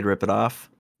Band-Aid, rip it off.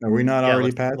 Are we not Yeah, already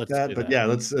let's past let's that? do But that. yeah,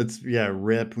 let's yeah,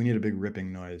 rip. We need a big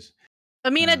ripping noise.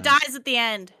 Amina Uh, dies at the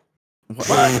end.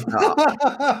 What?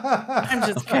 I'm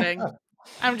just kidding.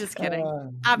 I'm just kidding. yeah,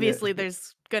 Obviously,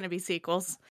 there's gonna be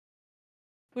sequels.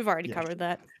 We've already yeah. covered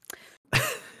that.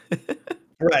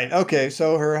 Right. Okay.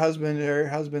 So her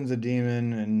husband's a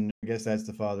demon, and I guess that's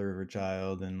the father of her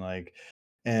child, and like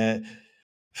and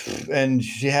and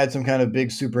she had some kind of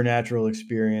big supernatural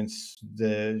experience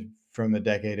from a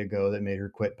decade ago that made her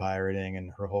quit pirating,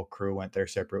 and her whole crew went their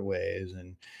separate ways.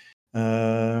 And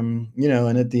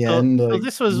and at the So, end, so like,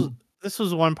 this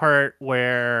was one part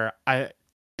where I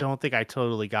don't think I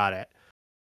totally got it.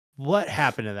 What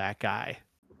happened to that guy?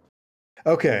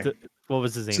 okay, What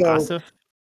was his name? so Asif?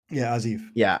 yeah, Azif.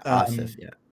 Yeah, Um, Asif. Yeah.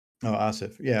 oh,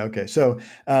 Asif. Yeah, okay. So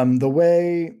the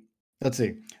way, let's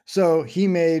see. So he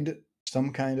made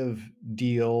some kind of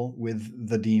deal with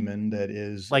the demon that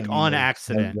is Like on Amina's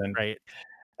accident, husband. right?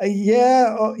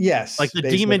 Yeah. Oh, Like yes. the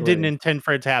demon didn't Basically, intend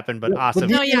for it to happen, but the Asif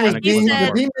No, demon yeah, was kind of he goes being on the said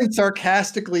board. demon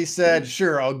sarcastically said,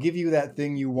 "Sure, I'll give you that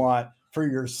thing you want for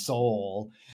your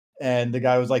soul," and the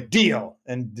guy was like, "Deal,"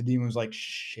 and the demon was like,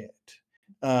 "Shit."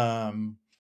 Um,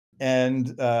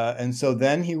 and so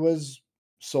then he was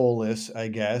soulless, I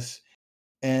guess.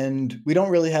 And we don't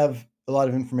really have a lot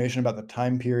of information about the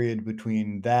time period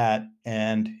between that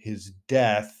and his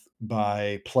death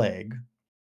by plague,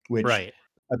 which Right.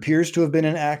 appears to have been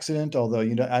an accident, although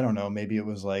I don't know, maybe it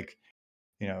was like,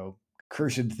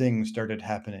 cursed things started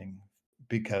happening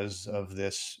because of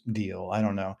this deal. I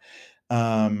don't know.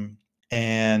 Um,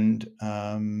 and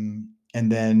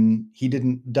then he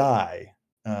didn't die.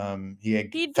 He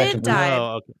he did effectively die,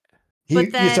 Oh, okay.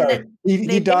 but then sorry. He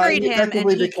they died. buried He him and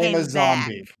effectively he became a came back.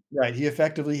 zombie. Right.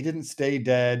 He didn't stay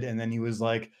dead, and then he was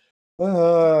like,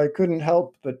 I couldn't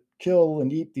help but kill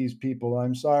and eat these people.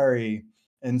 I'm sorry."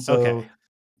 And Okay. so,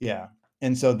 yeah.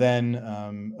 And so then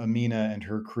Amina and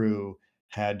her crew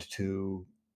had to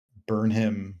burn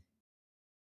him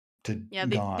to Yeah,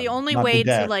 the gone. only Not to way to,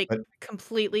 death, like, but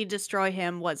completely destroy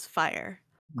him was fire,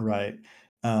 right.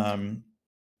 Um,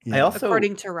 I yeah, also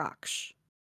according to Raksh.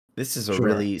 This is a sure.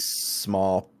 really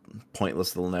small,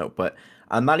 pointless little note, but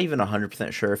I'm not even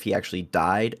 100% sure if he actually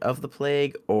died of the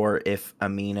plague or if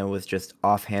Amina was just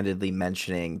offhandedly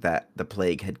mentioning that the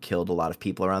plague had killed a lot of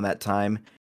people around that time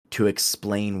to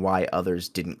explain why others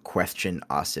didn't question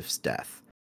Asif's death.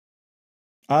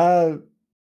 Uh,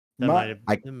 That might my have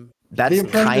I been the that's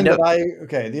impression kind that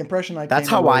of the impression I that's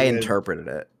came how away I with. interpreted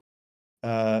it.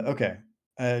 Okay.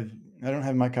 I don't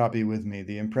have my copy with me.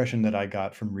 The impression that I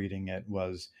got from reading it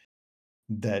was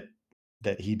that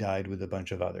he died with a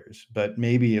bunch of others, but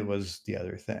maybe it was the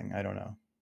other thing. I don't know.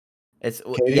 Yeah,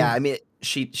 Katie? I mean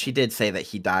she did say that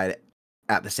he died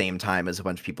at the same time as a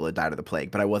bunch of people had died of the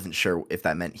plague, but I wasn't sure if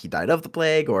that meant he died of the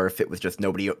plague or if it was just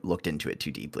nobody looked into it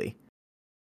too deeply.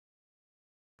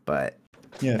 But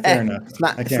Yeah, fair enough. it's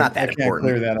not I that can't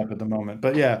important. clear that up at the moment.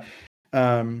 But yeah.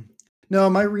 No,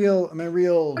 my real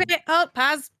Okay, oh,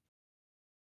 pause.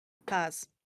 Pause.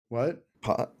 what?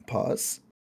 Pause.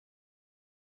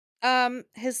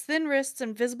 His thin wrists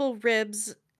and visible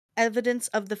ribs, evidence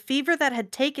of the fever that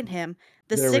had taken him,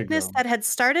 the There we sickness go. that had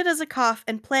started as a cough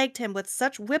and plagued him with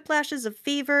such whiplashes of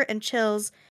fever and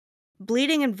chills,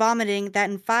 bleeding and vomiting that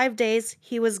in 5 days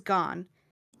he was gone.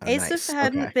 Oh, Asif nice. Okay.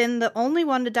 hadn't been the only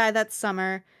one to die that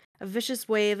summer. A vicious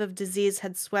wave of disease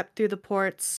had swept through the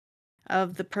ports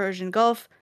of the Persian Gulf,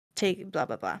 take blah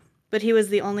blah blah. But he was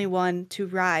the only one to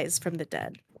rise from the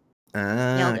dead.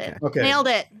 Nailed it. Okay. Okay. Nailed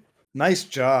it. Nice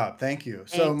job. Thank you.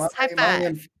 So Thanks. High my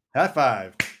five. high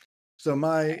five. So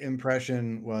my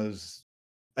impression was,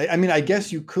 I mean, I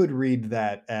guess you could read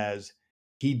that as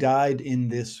he died in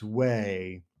this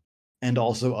way, and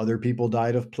also other people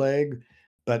died of plague.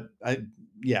 But I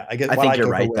guess I what think I you're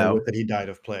took right, away was though. that he died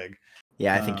of plague.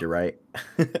 Yeah, I Uh, think you're right.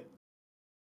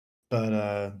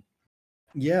 but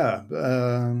yeah,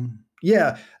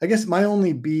 yeah. I guess my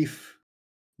only beef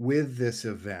with this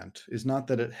event is not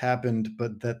that it happened,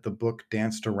 but that the book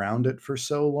danced around it for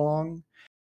so long.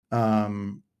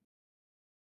 Um,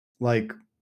 like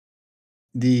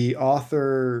the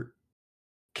author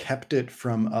kept it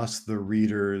from us, the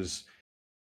readers,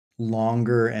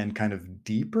 longer and kind of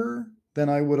deeper than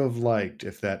I would have liked,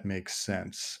 if that makes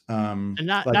sense. and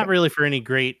not Like, not really for any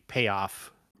great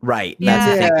payoff. Right. That's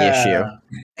I Yeah, think the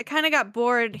issue. I kind of got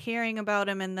bored hearing about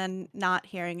him and then not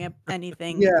hearing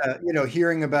anything. yeah,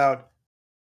 hearing about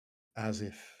as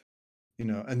if,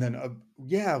 and then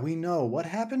yeah, we know what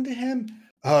happened to him.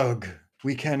 Ugh,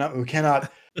 we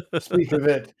cannot speak of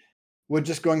it. We're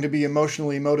just going to be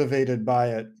emotionally motivated by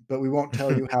it, but we won't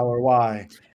tell you how or why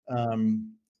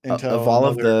Of until all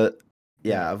of another. the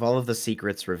Yeah. of all of the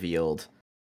secrets revealed,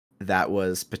 that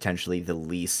was potentially the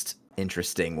least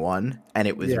interesting one, and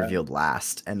it was Yeah. revealed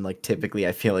last. And like typically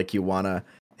I feel like you want to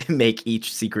make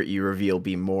each secret you reveal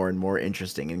be more and more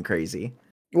interesting and crazy.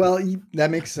 Well,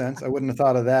 that makes sense. I wouldn't have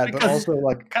thought of that, but Because also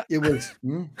like it was,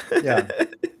 yeah,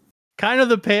 kind of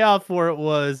the payoff for it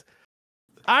was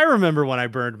I remember when I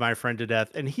burned my friend to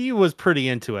death, and he was pretty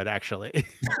into it, actually.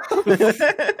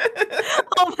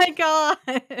 Oh my god.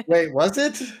 Wait, was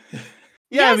it?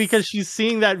 Yeah, Yes. because she's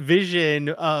seeing that vision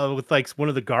with like one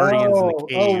of the guardians in the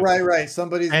cave, right.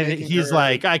 Somebody's and making he's her,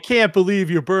 like, "I can't believe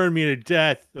you burned me to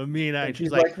death, Amina." and And she's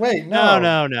she's like, like, "Wait, "No,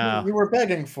 no, no, no." you were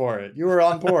begging for it. You were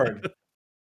on board."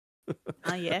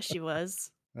 Yeah, she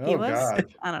was. He Oh was?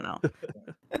 God. I don't know.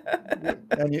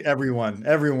 And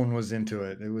everyone was into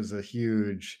it. It was a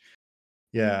huge,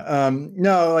 yeah.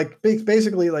 No, like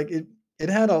basically, like it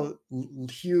had a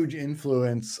huge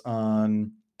influence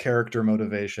on character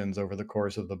motivations over the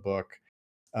course of the book.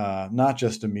 Not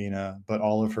just Amina, but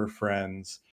all of her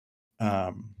friends.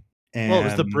 Um, Well, it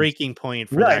was the and breaking point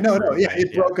for right, that no, crew, yeah, right? it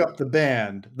Yeah. broke up the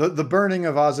band. The burning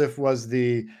of Azif was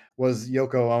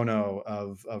Yoko Ono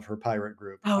of her pirate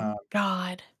group. Oh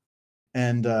god.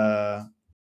 And I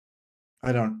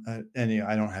don't I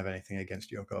don't have anything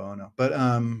against Yoko Ono. But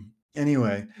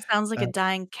anyway, He sounds like uh, a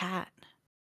dying cat.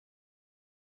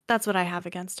 That's what I have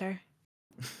against her.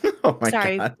 Oh my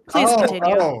Sorry, god. please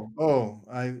continue. I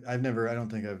don't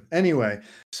think I've anyway.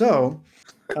 So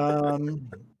how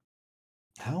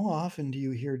often do you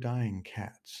hear dying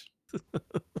cats?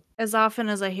 As often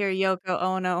as I hear Yoko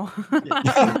Ono.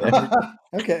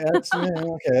 Okay, I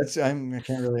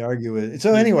can't really argue with it.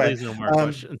 So Please, anyway, please, no more um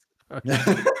questions.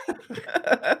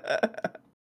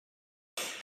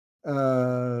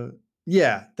 uh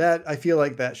yeah, that I feel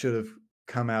like that should have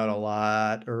come out a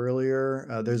lot earlier.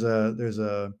 There's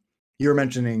a you were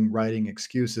mentioning writing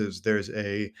excuses. There's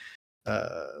a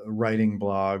writing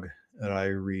blog that I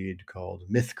read called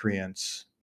Mythcreants,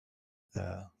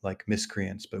 like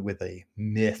miscreants, but with a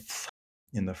myth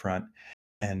in the front.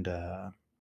 And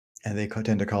they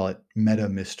tend to call it meta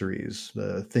mysteries,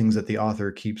 the things that the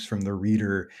author keeps from the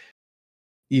reader,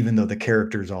 even though the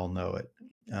characters all know it.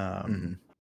 Mhm.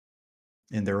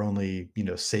 And they're only,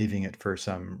 saving it for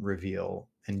some reveal.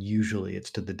 And usually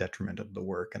it's to the detriment of the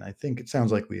work. And I think it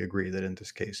sounds like we agree that in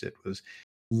this case it was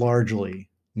largely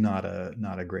not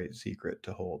a great secret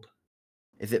to hold.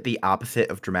 Is it the opposite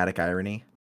of dramatic irony?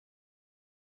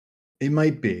 It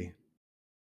might be.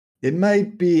 It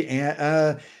might be.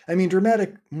 I mean,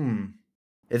 dramatic. Isn't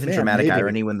Man, dramatic maybe.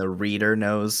 irony when the reader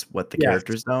knows what the Yes.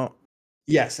 characters don't?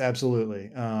 Yes, absolutely.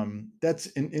 That's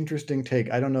an interesting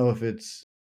take. I don't know if it's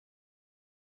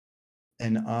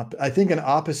I think an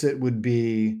opposite would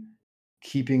be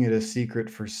keeping it a secret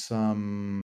for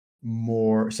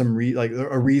like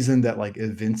a reason that like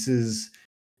evinces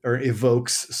or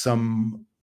evokes some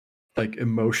like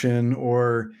emotion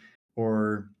or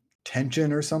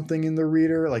tension or something in the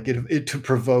reader, like it to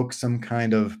provoke some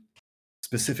kind of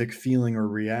specific feeling or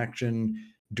reaction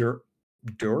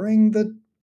during the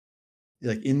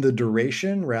like in the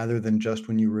duration rather than just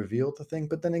when you reveal the thing.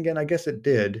 But then again, I guess it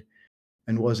did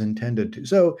and was intended to.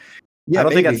 So I yeah,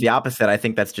 don't think that's maybe. the opposite. I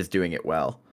think that's just doing it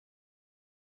well.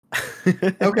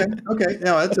 Okay.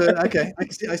 No, okay.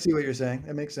 I see what you're saying.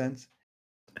 That makes sense.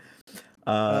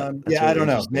 That's Yeah, I really don't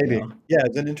know. interesting, Maybe. though. Yeah,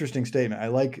 it's an interesting statement. I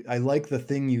like the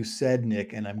thing you said,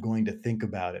 Nick, and I'm going to think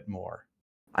about it more.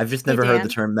 I've just Hey, never heard the Dan.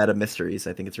 term meta mysteries.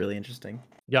 I think it's really interesting.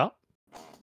 Yeah.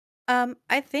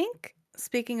 I think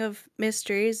speaking of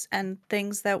mysteries and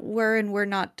things that were and were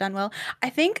not done well, I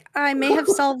think I may have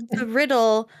solved the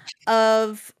riddle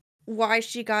of why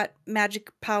she got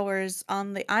magic powers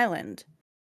on the island.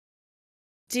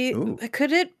 Ooh.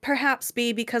 Could it perhaps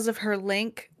be because of her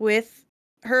link with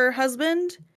her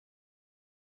husband?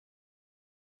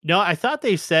 No, I thought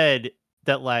they said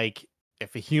that like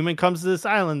if a human comes to this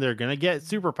island, they're gonna get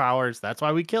superpowers. That's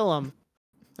why we kill them.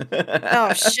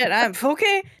 Oh shit, I'm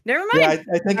okay. Never Yeah, mind.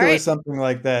 I think All it right. was something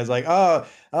like that. It's like,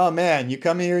 oh man, you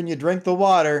come here and you drink the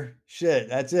water. Shit,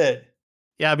 that's it.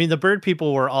 Yeah, I mean the bird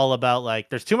people were all about like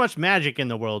there's too much magic in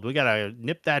the world. We gotta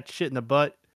nip that shit in the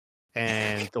butt.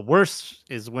 And the worst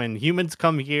is when humans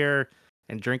come here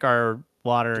and drink our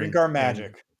water Drink and, our and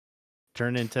magic.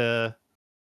 turn into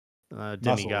Muscles.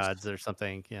 demigods or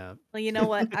something. Yeah, Well, you know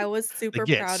what? I was they super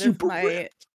get proud of super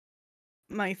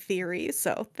my theory,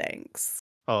 so thanks.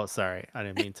 Oh, sorry, I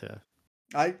didn't mean to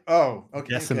Okay.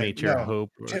 decimate your No.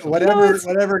 hope or something. No, Whatever it's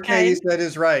whatever Katie fine. said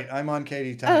is right. I'm on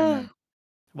Katie time Oh, then.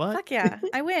 What? fuck yeah,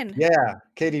 I win. Yeah,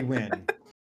 Katie win.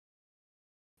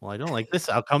 Well, I don't like this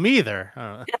outcome either.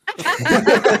 Well,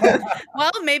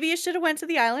 maybe you should have went to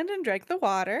the island and drank the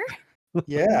water.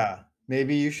 Yeah,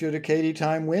 maybe you should have Katie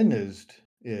time win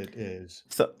it is.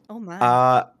 So, Oh my.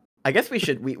 I guess we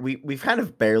should. We've kind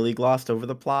of barely glossed over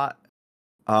the plot.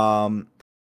 Um,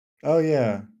 Oh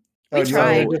yeah. We Oh, do you want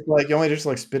me tried. to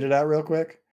just spit it out real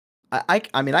quick?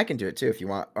 I mean, I can do it too if you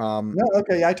want. No,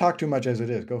 okay. I talk too much as it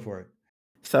is. Go for it.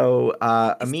 So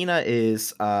Amina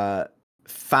is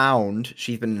found.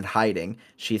 She's been in hiding.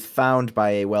 She's found by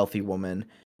a wealthy woman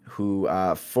who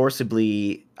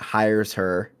forcibly hires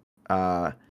her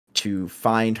to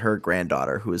find her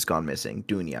granddaughter who has gone missing,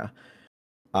 Dunya.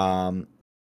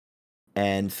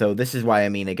 And so this is why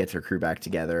Amina gets her crew back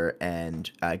together and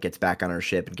gets back on her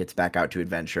ship and gets back out to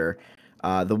adventure.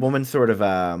 The woman sort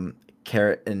of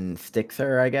carrot and sticks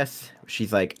her, I guess.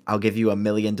 She's like, I'll give you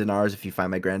 1,000,000 dinars if you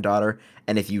find my granddaughter,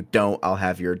 and if you don't, I'll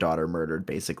have your daughter murdered,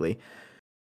 basically.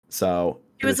 So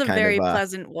She it was was a kind very of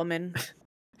pleasant woman.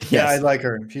 Yeah, I yes. like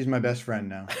her. She's my best friend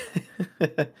now.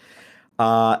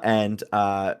 And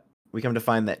we come to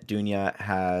find that Dunya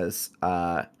has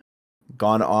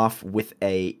gone off with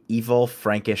a evil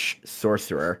Frankish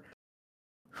sorcerer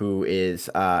who is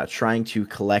trying to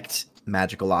collect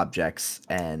magical objects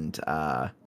and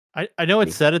I know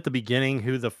it's said at the beginning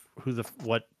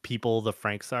what people the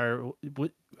Franks are.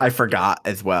 I forgot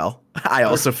as well. I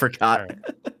also forgot. All right.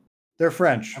 They're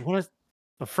French. I want to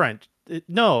a French.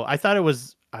 No, I thought it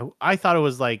was. I thought it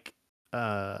was like.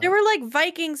 They were like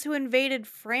Vikings who invaded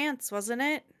France, wasn't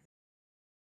it?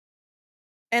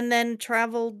 And then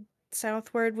traveled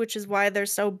southward, which is why they're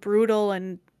so brutal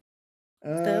and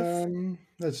stuff.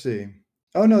 Let's see.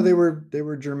 Oh no, they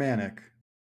were Germanic.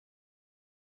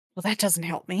 Well, that doesn't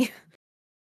help me.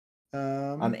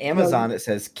 On No, Amazon, it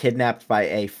says kidnapped by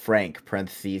a Frank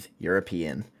 (parentheses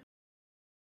European).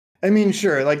 I mean,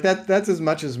 sure, like that's as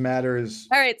much as matters.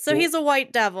 All right, so he's a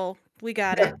white devil. We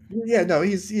got Yeah, it. yeah, no,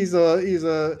 he's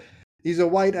a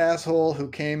white asshole who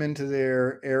came into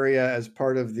their area as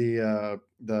part of the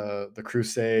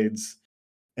Crusades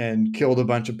and killed a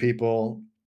bunch of people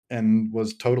and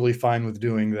was totally fine with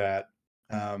doing that.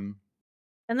 And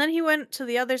then he went to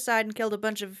the other side and killed a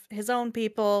bunch of his own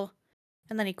people,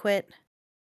 and then he quit.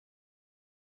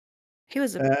 He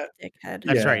was a dickhead.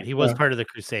 That's Yeah, right. He was part of the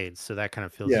Crusades, so that kind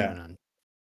of fills you yeah. in on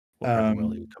what part of the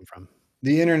world he would come from.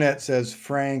 The internet says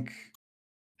Frank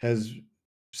has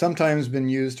sometimes been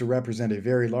used to represent a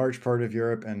very large part of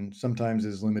Europe and sometimes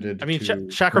is limited I mean, to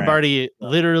Chakrabarty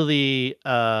literally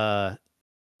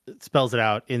spells it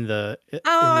out in the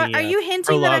Oh, are you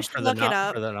hinting that I prologue should look it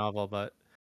up? for the novel. But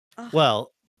Ugh,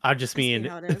 well, I just I see mean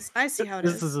how it is. I see how it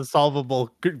this is. is a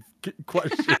solvable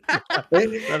question that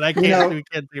I You know, we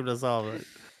can't seem to solve it.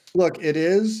 look, it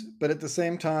is, but at the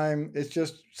same time, it's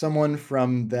just someone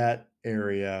from that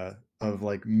area of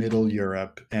like Middle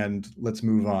Europe, and let's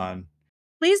move on.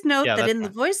 Please note Yeah, that that's in the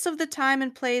fine. voice of the time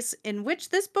and place in which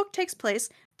this book takes place,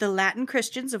 the Latin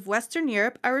Christians of Western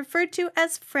Europe are referred to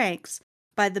as Franks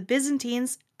by the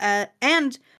Byzantines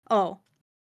and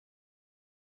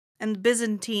the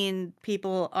Byzantine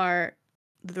people are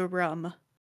the Rum.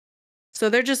 So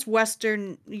they're just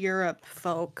Western Europe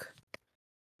folk.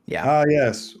 Yeah. Ah,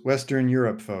 yes, Western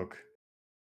Europe folk.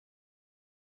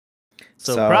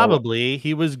 So, So- probably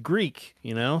he was Greek,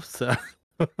 you know? So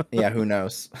Yeah, who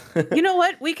knows? You know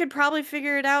what? We could probably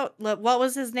figure it out. What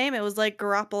was his name? It was like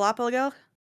Garoppolopogo?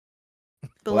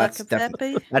 Well, that's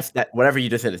definitely whatever you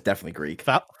just said is definitely Greek.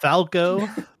 Falco.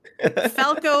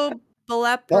 Falco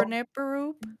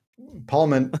Beleproneperu?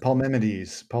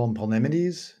 Palmemides.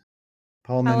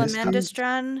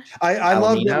 Palamendestron? I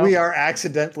love that Palomino? we are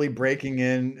accidentally breaking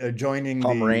in, joining the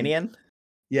Pomeranian?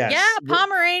 yes. Yeah,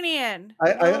 Pomeranian.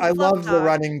 I Little fluff love the dog.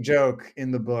 running joke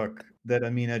in the book that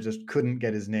Amina just couldn't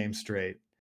get his name straight.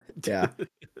 Yeah.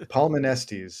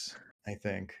 Palmenestes, I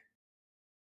think.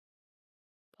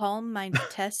 Palm my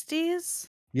testes?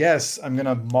 Yes, I'm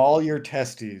gonna maul your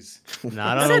testes.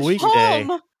 Not I on a said weekday.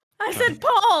 palm. I said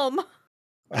palm.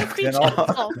 Then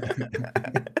I'll- Gentle.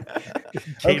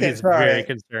 Katie's sorry. very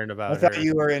concerned I about thought her.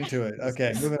 you were into it.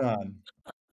 Okay, moving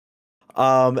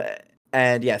on.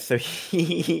 And yeah, so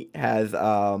he has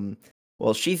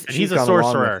well, she's He's a gone along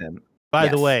sorcerer. with him. By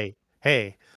the Yes. way,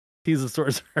 hey, he's a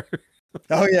sorcerer.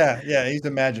 Oh yeah, he's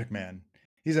a magic man.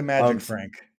 He's a magic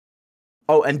Frank.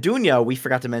 Oh, and Dunya, we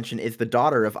forgot to mention, is the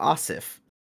daughter of Asif.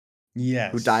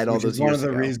 Yes, Who died all which those is one years of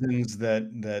the ago. reasons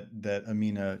that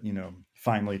Amina,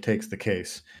 finally takes the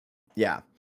case. Yeah.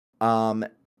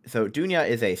 So Dunya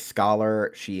is a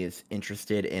scholar. She is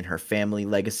interested in her family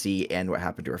legacy and what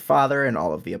happened to her father and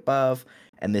all of the above.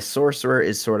 And this sorcerer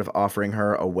is sort of offering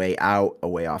her a way out, a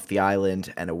way off the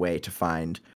island, and a way to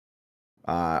find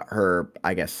her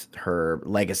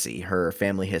legacy, her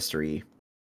family history.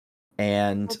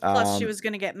 And Plus, she was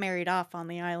going to get married off on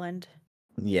the island.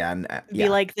 yeah, and Be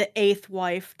like the 8th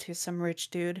wife to some rich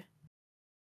dude.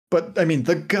 But I mean,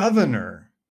 the governor.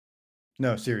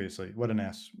 No, seriously, what an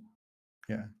ass.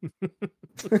 Yeah.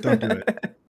 Don't do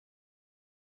it.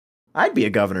 I'd be a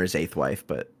governor's 8th wife,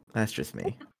 but that's just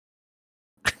me.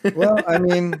 Well, I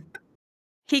mean,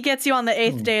 He gets you on the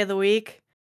 8th Hmm. day of the week.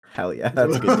 Hell yeah,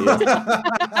 that's a good deal.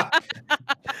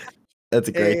 That's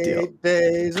a great deal. 8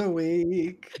 days a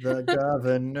week, the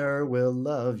governor will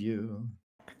love you.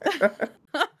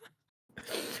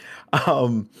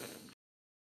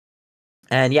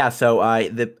 And yeah, so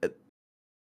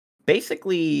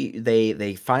basically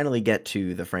they finally get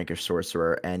to the Frankish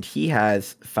sorcerer, and he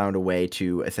has found a way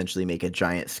to essentially make a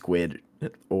giant squid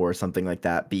or something like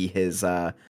that be his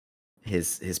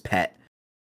pet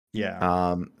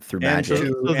Yeah. through And magic. to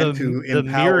the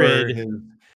empower Myrid,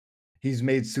 he's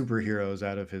made superheroes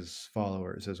out of his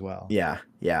followers as well. Yeah.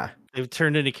 they've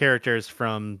turned into characters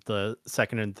from the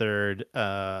second and third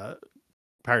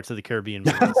Pirates of the Caribbean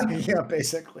movies. Yeah,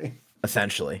 basically.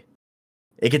 Essentially.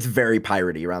 It gets very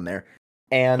piratey around there.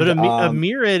 And But a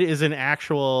Myrid is an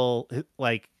actual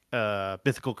like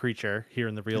mythical creature here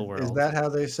in the real world. Is that how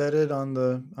they said it on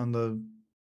the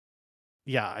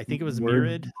Yeah, I think it was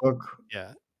word Myrid. book?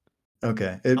 Yeah.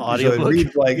 Okay. The So it audiobook.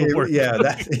 reads like The word yeah, book.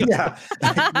 that's yeah.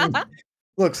 I mean,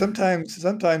 look,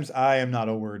 sometimes I am not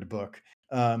a word book.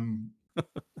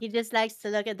 He just likes to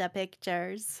look at the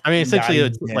pictures. I mean, essentially,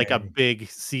 Nice it's like a day. big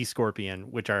sea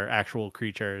scorpion, which are actual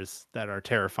creatures that are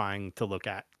terrifying to look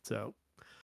at. So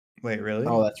Wait, really?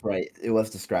 oh, that's right. It was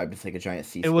described as like a giant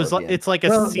sea it was like scorpion. it's like a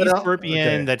Well, sea but scorpion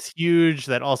okay. that's huge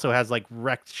that also has like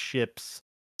wrecked ships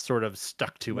sort of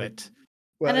stuck to Like, it.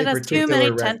 well, And it a has too many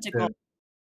particular wrecked tentacles.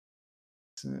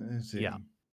 ship. Let's see. Yeah.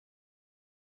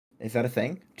 Is that a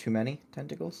thing? Too many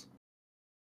tentacles?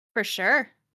 For sure.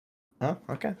 Oh,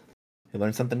 okay. You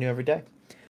learn something new every day.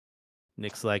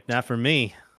 Nick's like, not for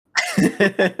me.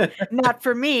 Not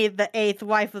for me, the 8th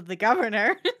wife of the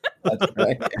governor. That's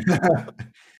right.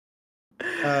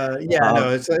 Yeah, no,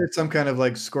 it's some kind of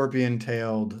like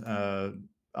scorpion-tailed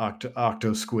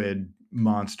octo squid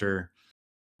monster.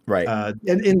 Right.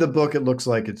 In the book, it looks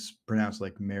like it's pronounced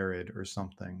like Merid or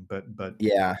something, but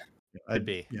Yeah. Could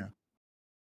be. Yeah.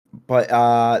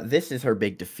 But this is her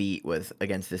big defeat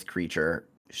against this creature.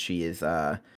 She is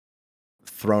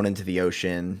thrown into the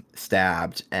ocean,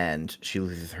 stabbed, and she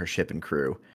loses her ship and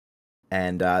crew.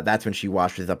 And that's when she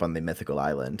washes up on the mythical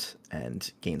island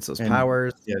and gains those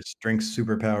powers. Yes, drinks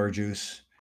superpower juice.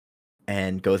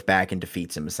 And goes back and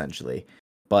defeats him, essentially.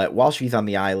 But while she's on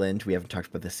the island, we haven't talked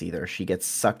about this either, she gets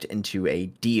sucked into a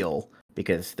deal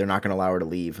because they're not going to allow her to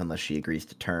leave unless she agrees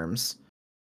to terms.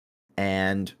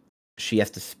 And she has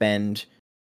to spend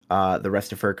the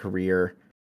rest of her career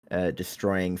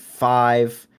destroying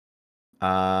 5...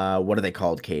 what are they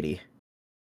called, Katie?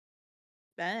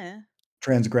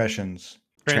 Transgressions.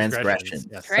 Transgressions.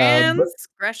 Yes.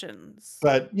 Transgressions.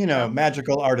 But, Well.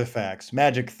 magical artifacts,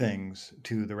 magic things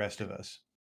to the rest of us.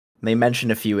 They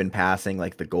mention a few in passing,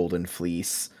 like the Golden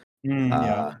Fleece,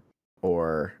 Yeah.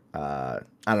 or I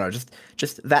don't know,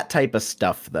 just that type of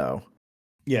stuff, though.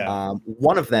 Yeah.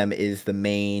 One of them is the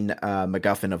main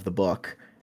MacGuffin of the book,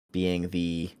 being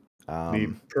the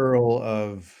pearl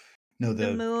of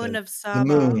the moon of the Saba.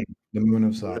 moon of Moon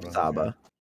of Saba. Saba.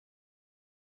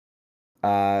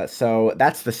 So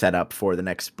that's the setup for the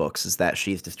next books, is that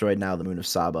she's destroyed now the Moon of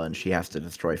Saba, and she has to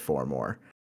destroy 4 more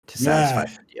to satisfy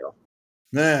the deal.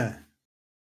 Nah.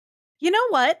 You know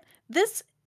what? This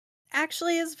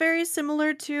actually is very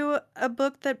similar to a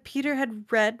book that Peter had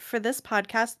read for this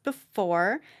podcast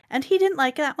before, and he didn't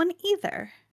like that one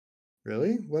either.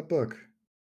 Really? What book?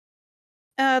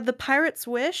 The Pirate's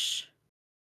Wish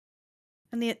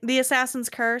and the Assassin's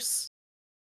Curse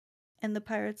and the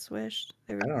Pirate's Wish.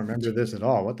 I don't remember this at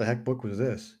all. What the heck book was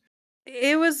this?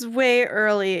 It was way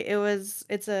early.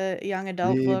 It's a young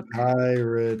adult The book.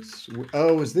 Pirates.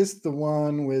 Oh, is this the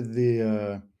one with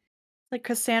the Like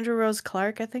Cassandra Rose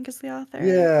Clark, I think, is the author.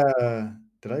 Yeah.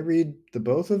 Did I read the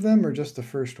both of them or just the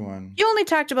first one? You only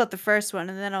talked about the first one,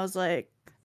 and then I was like,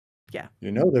 yeah.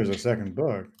 There's a second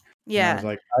book. And I was Yeah.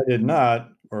 like, I did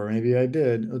not, or maybe I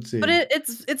did. Let's see. But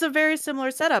it's a very similar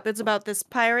setup. It's about this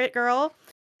pirate girl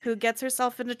who gets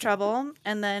herself into trouble,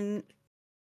 and then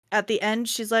at the end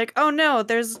she's like, oh no,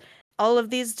 there's all of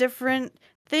these different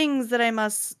things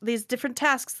these different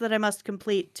tasks that I must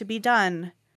complete to be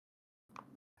done.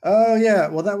 Oh yeah,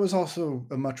 well that was also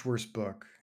a much worse book.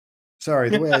 Sorry,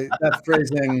 the way that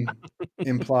phrasing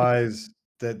implies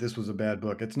that this was a bad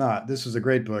book. It's not. This was a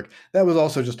great book. That was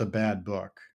also just a bad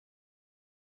book.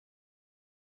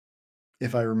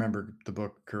 If I remember the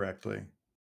book correctly.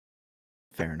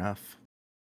 Fair enough.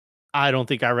 I don't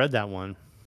think I read that one.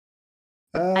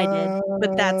 I did,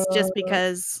 but that's just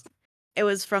because it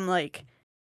was from like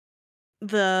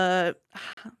the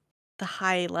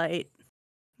highlight.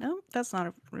 No, that's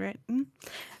not right.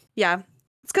 Yeah,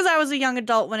 it's because I was a young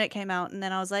adult when it came out, and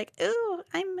then I was like, "Ooh,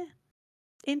 I'm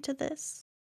into this."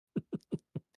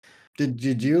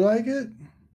 Did you like it?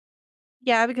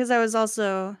 Yeah, because I was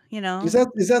also, Is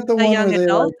that the a one young where they like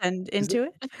adult and is into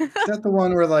it. that the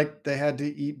one where like they had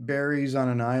to eat berries on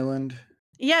an island?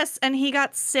 Yes, and he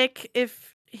got sick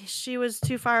if she was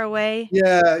too far away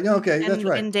Yeah, yeah, okay, that's and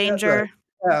right. in That's right. danger.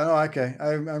 Yeah, no, okay.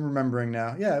 I'm remembering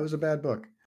now. Yeah, it was a bad book.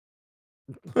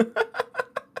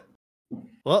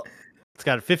 Well, it's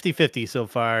got a 50-50 so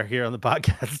far here on the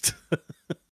podcast.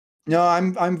 No,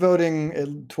 I'm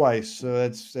voting twice, so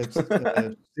that's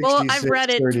Well, I've read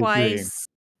it 66-33. twice,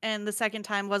 and the second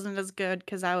time wasn't as good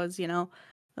because I was, a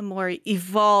more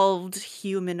evolved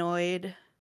humanoid.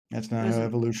 That's It not how was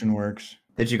evolution works.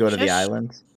 Did you go to the Shush.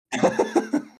 island?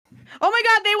 Oh my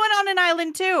god, they went on an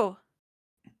island too.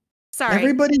 Sorry.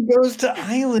 Everybody goes to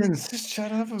islands. Just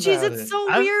shut up Jeez, about it's it. so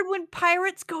I've weird when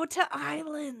pirates go to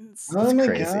islands. Oh That's my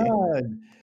crazy. god.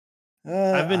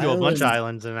 I've been to a bunch of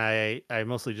Islands. islands, and I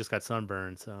mostly just got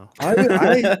sunburned. So I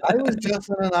was just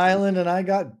on an island and I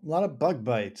got a lot of bug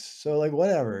bites. So like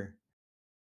whatever.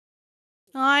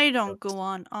 I don't go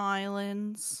on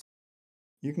islands.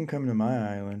 You can come to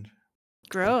my island.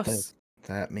 What does Gross.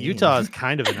 that mean? Utah is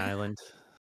kind of an island.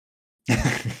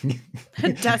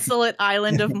 Desolate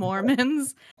island of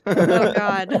Mormons. Oh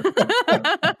god.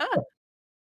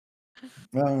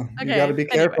 Well, you got to Okay, be anyway.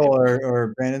 careful,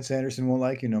 or Brandon Sanderson won't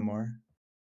like you no more.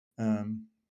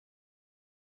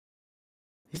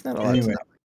 He's not allowed Anyway,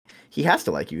 to. He has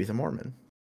to like you. He's a Mormon.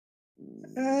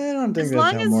 I don't think As that's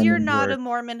long how as you're Mormons not a work.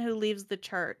 Mormon who leaves the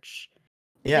church,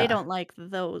 Yeah. they don't like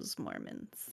those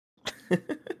Mormons.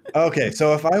 Okay,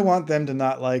 so if I want them to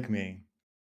not like me,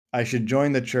 I should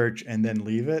join the church and then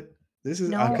leave it. This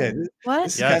is okay. No. What?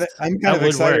 This is Yes, I'm kind that of would work.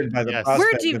 excited by the Yes. We're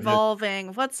prospect of it.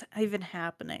 devolving. What's even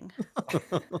happening?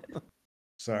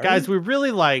 Sorry, Guys, we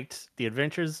really liked The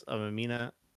Adventures of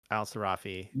Amina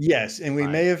al-Sirafi. yes, and we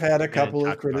by may have had a Shannon couple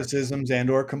of Takakar. criticisms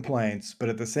and/or complaints, but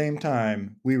at the same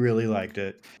time, we really liked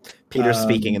it. Peter's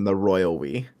speaking in the royal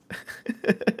we.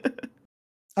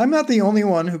 I'm not the only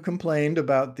one who complained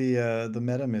about the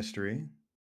meta mystery.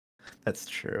 That's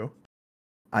true.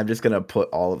 I'm just gonna put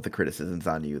all of the criticisms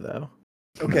on you, though.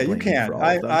 I'm gonna Okay, you blame you can. for all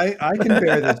of them. I can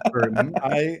bear this burden.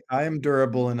 I am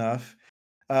durable enough.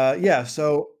 Yeah,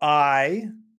 so I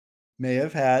may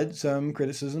have had some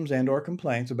criticisms and/or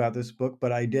complaints about this book,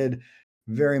 but I did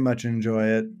very much enjoy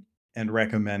it and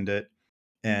recommend it.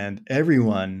 And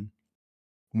everyone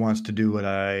wants to do what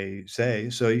I say,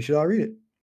 so you should all read it.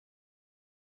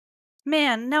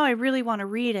 Man, now I really want to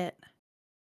read it.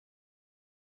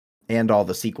 And all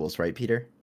the sequels, right, Peter?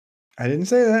 I didn't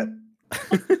say that.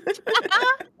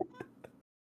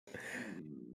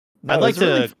 No, I'd like it's a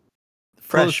really to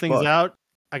fresh close things book. out.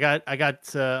 I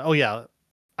got. Oh yeah,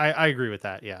 I agree with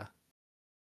that. Yeah,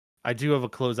 I do have a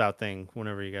closeout thing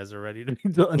whenever you guys are ready to be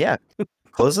done. Yeah,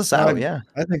 close us out. Yeah.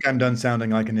 I think I'm done sounding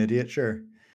like an idiot. Sure.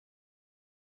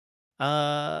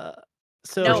 So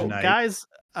No. guys,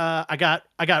 I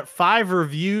got 5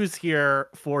 reviews here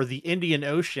for the Indian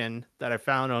Ocean that I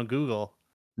found on Google.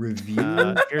 Review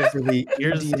Here's for the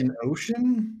here's Indian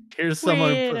Ocean.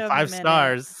 someone Wait put a 5 minute.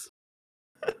 stars.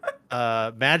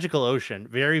 Magical ocean,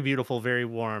 very beautiful, very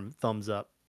warm. Thumbs up.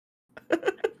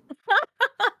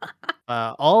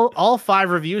 All 5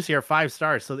 reviews here, 5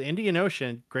 stars. So the Indian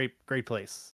Ocean, great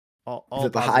place. All Is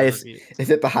it the positive highest? reviews. Is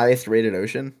it the highest rated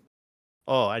ocean?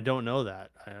 Oh, I don't know that.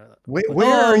 Where But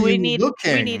are we you need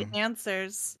looking?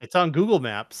 answers. it's on Google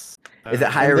Maps. Is it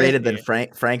higher they- rated than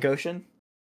Frank Ocean?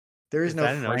 There is Is no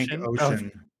that an Frank ocean?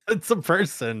 Ocean. Oh, it's a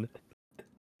person.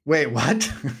 Wait,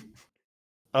 what?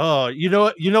 Oh, you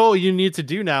know what you need to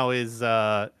do now is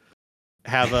have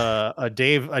a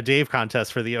Dave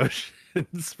contest for the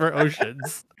oceans for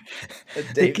oceans.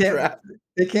 They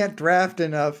can't draft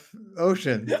enough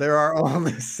oceans. There are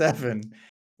only 7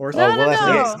 or No, so. we'll have to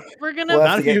no. get- We're we'll gonna have to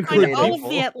Not if you get find include all of people.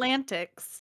 the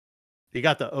Atlantics. You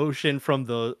got the ocean from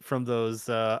those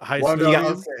high Well, school. no,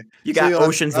 movies. okay. You got See,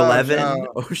 Ocean's oh, 11, no.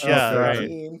 Ocean's Yeah, right.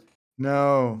 13.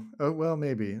 No. Oh, well,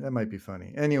 maybe that might be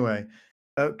funny. Anyway,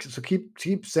 so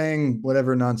keep saying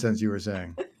whatever nonsense you were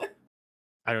saying.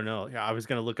 I don't know. Yeah, I was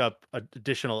gonna look up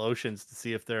additional oceans to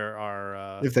see if there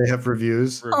are If they have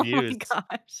reviews. reviews. Oh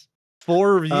my gosh.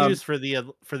 4 reviews for the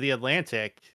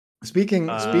Atlantic. Speaking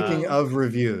Ooh. of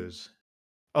reviews.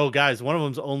 Oh, guys, one of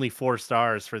them's only 4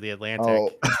 stars for the Atlantic.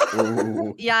 Oh,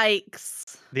 ooh.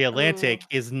 Yikes. The Atlantic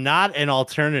is not an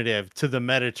alternative to the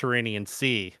Mediterranean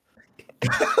Sea.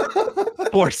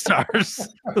 4 stars.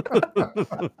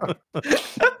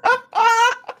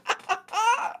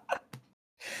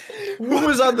 Who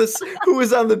was on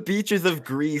the beaches of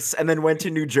Greece and then went to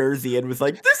New Jersey and was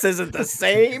like, "This isn't the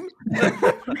same."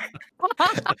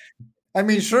 I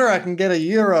mean, sure, I can get a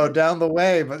euro down the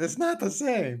way, but it's not the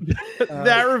same.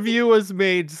 That review was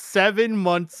made 7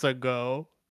 months ago.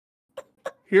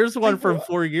 Here's one from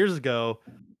 4 years ago.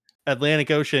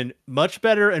 Atlantic Ocean, much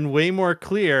better and way more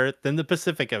clear than the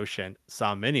Pacific Ocean.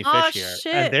 Saw many Oh fish here. And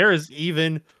shit. there is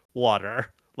even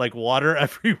water. Like water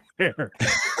everywhere.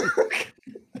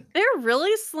 They're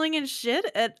really slinging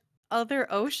shit at other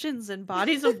oceans and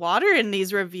bodies of water in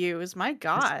these reviews. My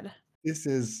god. This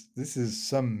is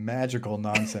some magical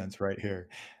nonsense right here.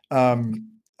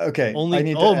 Okay, I Only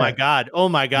need to oh my god. Oh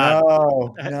my god.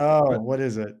 No, what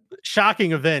is it?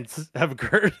 Shocking events have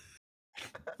occurred.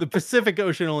 The Pacific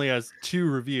Ocean only has 2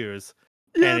 reviews.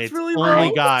 Yeah, And it's it's really only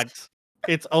low. got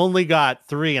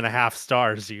 3.5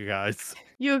 stars, you guys.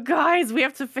 You guys, we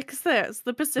have to fix this.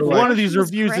 The Pacific Like- One of these Ocean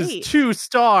is reviews great. is 2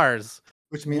 stars.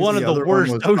 Which means One of the other one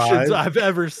worst was oceans 5? I've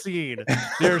ever seen.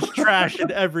 There's trash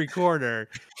in every corner.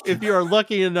 If you are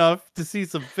lucky enough to see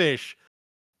some fish,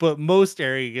 but most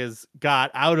areas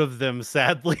got out of them,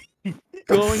 sadly.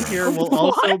 Going here will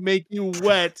also make you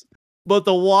wet, but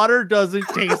the water doesn't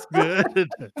taste good.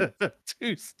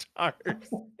 2 stars.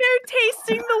 They're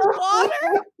tasting the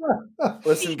water.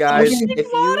 Listen, The guys, ocean if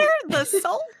water, you the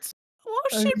salt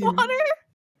ocean mean- water.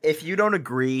 if you don't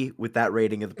agree with that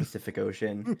rating of the Pacific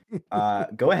Ocean,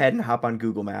 go ahead and hop on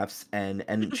Google Maps and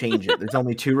change it. There's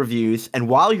only 2 reviews, and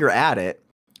while you're at it,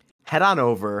 head on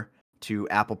over to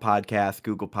Apple Podcasts,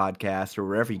 Google Podcasts, or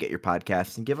wherever you get your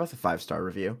podcasts, and give us a 5-star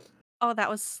review. Oh, that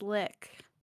was slick.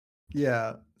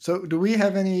 Yeah. So do we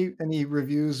have any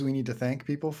reviews we need to thank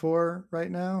people for right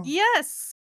now?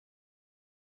 Yes.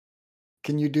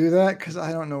 Can you do that? Because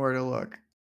I don't know where to look.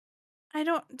 I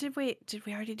don't did we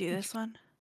already do this one?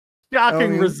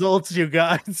 Shocking yeah. results, you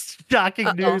guys. Shocking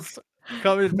Uh-oh. news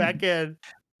coming back in.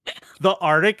 The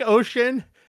Arctic Ocean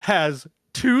has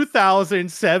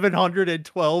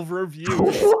 2,712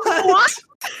 reviews.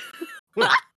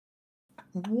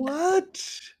 What?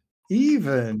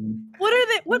 Even?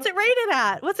 What's it rated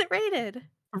at? What's it rated?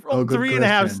 Oh, good 3.5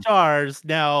 question. stars.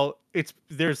 Now,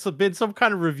 there's been some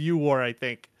kind of review war, I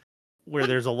think, where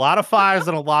there's a lot of 5s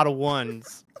and a lot of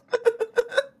 1s.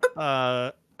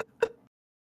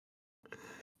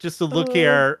 Just to look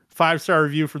here, 5-star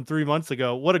review from 3 months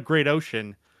ago. What a great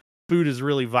ocean. Food is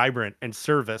really vibrant and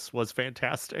service was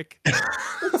fantastic.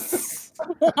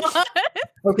 What?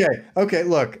 Okay,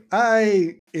 look,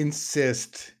 I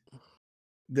insist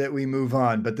that we move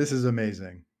on, but this is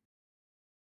amazing.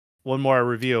 One more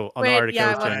review on the Wait, Arctic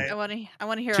yeah, Ocean. I want to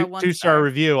hear a 2-star 1-star.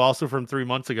 review, also from 3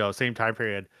 months ago, same time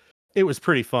period. It was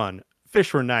pretty fun.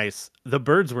 Fish were nice. The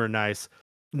birds were nice.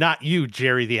 Not you,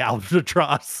 Jerry the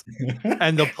albatross.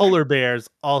 And the polar bears,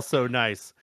 also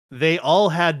nice. They all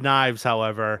had knives,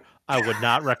 however. I would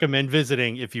not recommend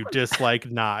visiting if you dislike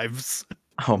knives.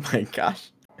 Oh my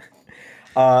gosh.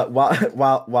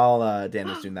 While Dan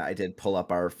was doing that, I did pull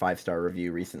up our 5-star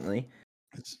review recently.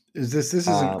 This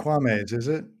isn't Kwame's, is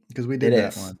it? Because we did It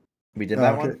that is. one. We did Oh,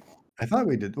 that okay. one. I thought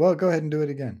we did. Well, go ahead and do it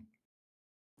again.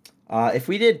 If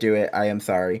we did do it, I am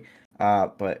sorry.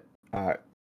 But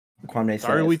Kwame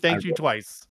Sorry, says, we thanked you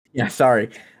twice. Yeah, sorry.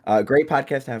 Great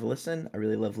podcast to have a listen. I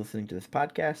really love listening to this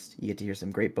podcast. You get to hear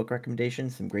some great book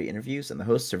recommendations, some great interviews, and the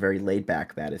hosts are very laid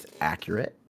back. That is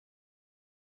accurate.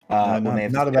 When they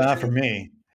have Not about for discussion-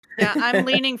 me. Yeah, I'm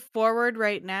leaning forward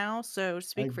right now, so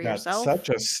speak I've for got yourself. such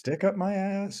a stick up my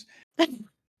ass.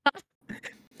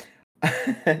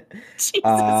 Jesus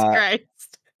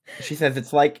Christ. She says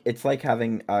it's like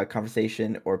having a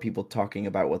conversation or people talking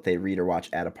about what they read or watch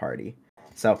at a party.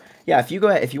 So yeah, if you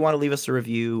want to leave us a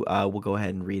review, we'll go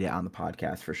ahead and read it on the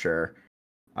podcast for sure,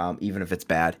 even if it's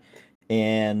bad.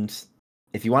 And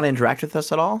if you want to interact with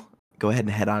us at all, go ahead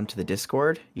and head on to the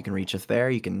Discord. You can reach us there.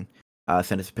 You can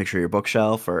send us a picture of your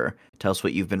bookshelf, or tell us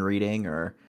what you've been reading,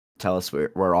 or tell us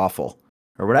we're awful,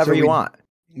 or whatever you want.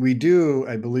 We do,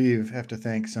 I believe, have to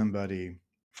thank somebody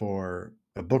for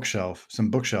some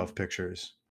bookshelf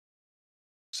pictures.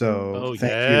 So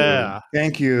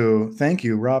thank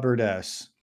you, Robert S.,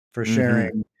 for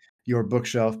sharing your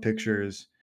bookshelf pictures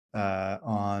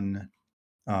on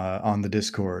the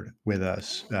Discord with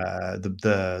us.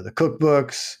 The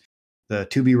cookbooks, the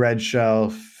to be read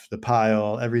shelf, the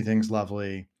pile, everything's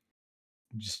lovely.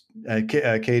 Just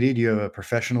Katie, do you have a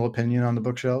professional opinion on the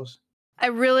bookshelves? I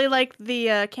really like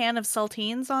the can of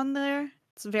saltines on there.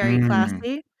 It's very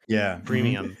classy. Yeah.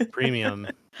 Premium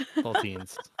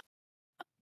saltines.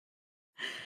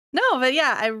 No, but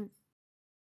yeah,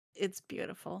 it's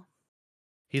beautiful.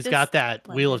 He's Just got that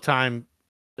Wheel of splendid.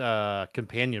 Time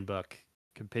compendium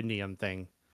thing.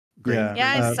 Great, Yeah. Yeah, great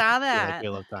I Uh, series. saw Yeah, that. I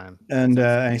love time. and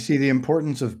I see the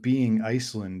importance of being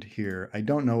Iceland here. I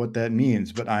don't know what that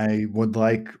means, but I would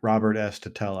like Robert S. to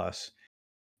tell us.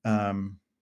 Um,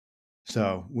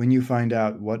 so when you find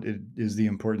out what it is the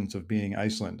importance of being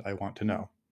Iceland, I want to know.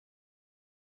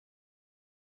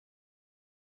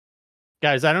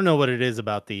 Guys, I don't know what it is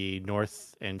about the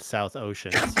North and South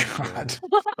Oceans here, God,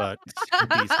 but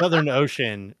the Southern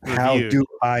Ocean how reviewed do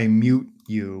I mute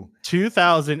you?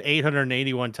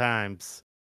 2,881 times.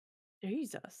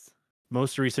 Jesus.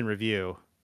 Most recent review,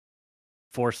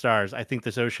 4 stars. I think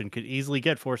this ocean could easily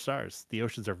get 4 stars. The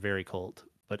oceans are very cold,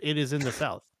 but it is in the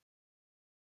South.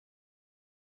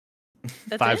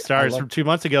 That's 5 it? stars love- from 2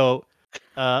 months ago.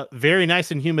 Very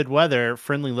nice and humid weather,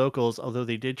 friendly locals, although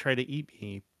they did try to eat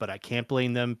me, but I can't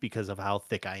blame them because of how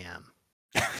thick I am.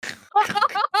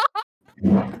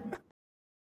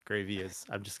 Great views.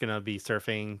 I'm just gonna be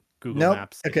surfing Google Nope.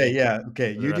 Maps Okay. Yeah.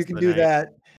 Okay. for the You rest can of the do night. that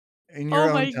in your Oh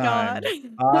own my God.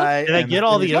 time. I Did I am get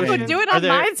all the No, oceans? do it Are on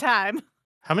there my time.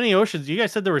 how many oceans? You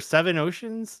guys said there were 7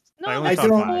 oceans? I No, only I there's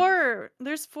found don't- 5. 4.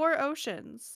 There's 4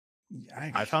 oceans.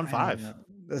 I found I don't 5. know.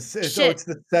 It's Shit.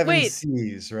 the 7 Wait.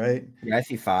 seas, right? Yeah, I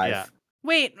see 5. Yeah.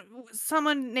 Wait,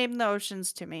 someone name the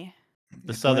oceans to me.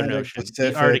 The Southern Atlantic, Ocean,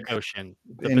 Pacific, the Arctic Ocean,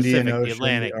 the Indian Pacific, the Ocean, the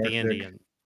Atlantic, the Arctic. Indian.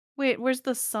 Wait, where's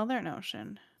the Southern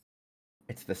Ocean?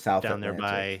 It's the South Down there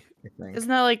Atlantic, by I think. Isn't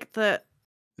that like the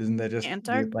Isn't that just the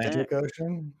Atlantic Antarctic?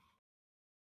 Ocean?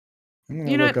 I'm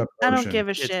gonna You know look what? up I don't ocean. give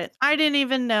a It's shit. I didn't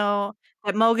even know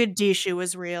that Mogadishu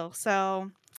was real,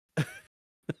 so yeah,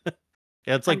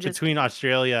 it's I'm like just between kidding.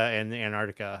 Australia and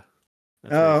Antarctica.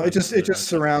 That's where you Oh, find the it Southern just Ocean.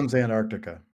 surrounds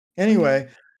Antarctica. Anyway,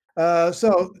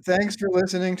 so thanks for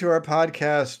listening to our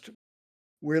podcast.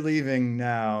 We're leaving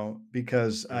now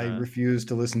because I Yeah. refuse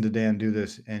to listen to Dan do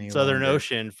this any Southern longer.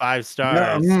 Ocean, 5 No,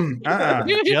 stars. no,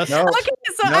 Just Okay,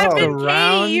 so I've no. been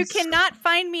Katie. You surrounds. cannot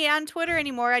find me on Twitter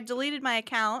anymore. I deleted my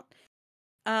account.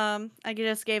 I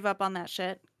just gave up on that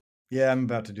shit. Yeah, I'm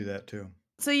about to do that too.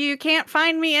 So you can't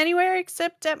find me anywhere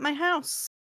except at my house.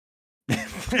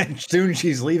 Soon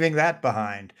she's leaving that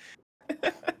behind.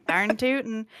 Darn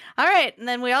tootin'. All right, and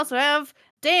then we also have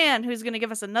Dan, who's going to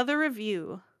give us another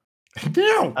review.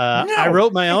 No, I no.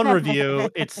 wrote my own review.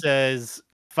 It says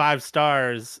 5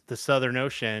 stars. The Southern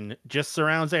Ocean just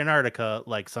surrounds Antarctica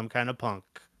like some kind of punk.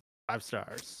 5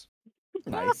 stars.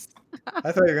 Nice.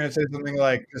 I thought you were going to say something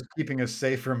like just keeping us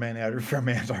safe from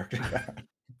Antarctica.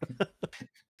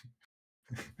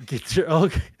 Get your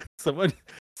okay. Someone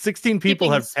 16 people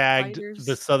Keeping have tagged the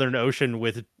spiders. Southern Ocean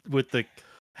with the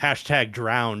hashtag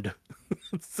drowned.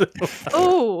 So,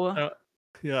 Oh,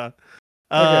 yeah.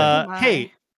 Oh my.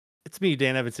 Hey, it's me,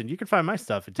 Dan Evanson. You can find my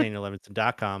stuff at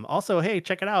danielevanson.com. Also, hey,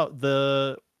 check it out.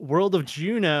 The World of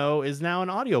Juno is now an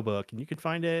audiobook, and you can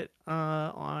find it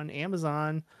on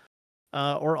Amazon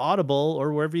or Audible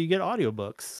or wherever you get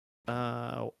audiobooks.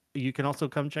 You can also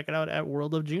come check it out at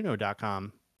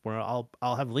worldofjuno.com, where I'll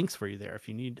have links for you there if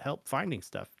you need help finding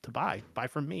stuff to buy. Buy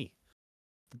from me,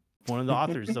 one of the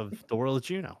authors of The World of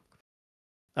Juno.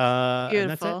 And that's it.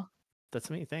 Beautiful. That's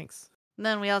me. Thanks. And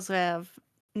then we also have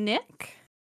Nick.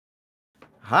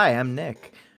 Hi, I'm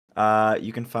Nick.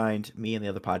 You can find me and the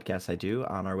other podcasts I do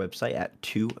on our website at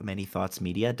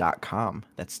toomanythoughtsmedia.com.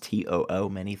 That's TOO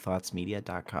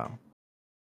manythoughtsmedia.com.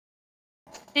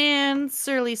 And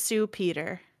Surly Sue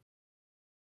Peter.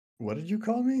 What did you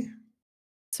call me?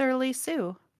 Surly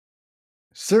Sue.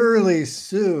 Surly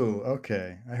Sue.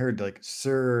 Okay. I heard like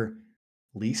Sir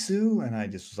Lisu, and I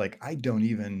just was like, I don't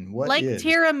even what Like is.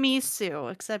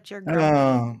 tiramisu, except you're grumpy.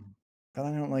 Oh, but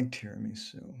I don't like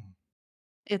tiramisu.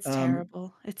 It's Um,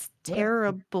 terrible. It's what?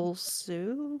 terrible,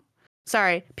 Sue.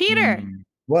 Sorry. Peter.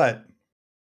 What?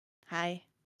 Hi.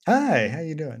 Hi, how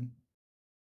you doing?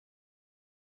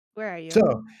 Where are you?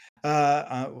 So,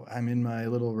 I'm in my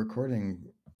little recording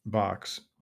box,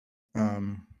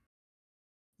 to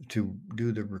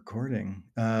do the recording.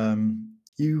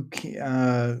 You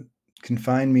can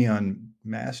find me on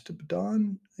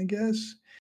Mastodon, I guess,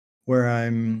 where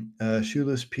I'm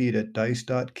Shoeless Pete at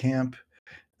dice.camp.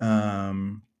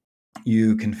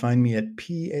 You can find me at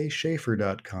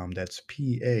paschaefer.com. That's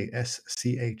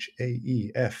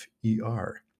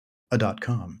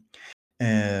paschaefer.com,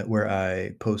 where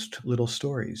I post little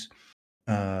stories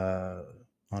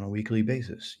on a weekly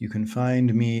basis. You can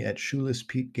find me at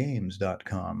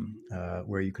shoelesspetegames.com,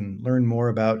 where you can learn more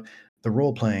about the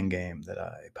role-playing game that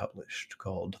I published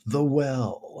called The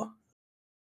Well,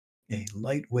 a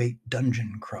lightweight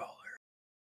dungeon crawler.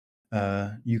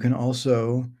 You can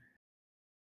also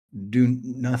do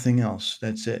nothing else.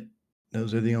 That's it.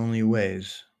 Those are the only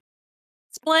ways.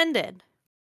 Splendid.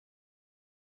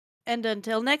 And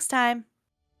until next time.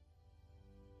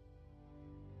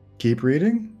 Keep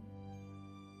reading.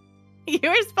 You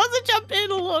were supposed to jump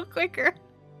in a little quicker.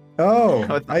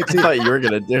 Oh, I thought you were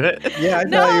gonna do it. Yeah, I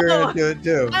thought you were gonna do it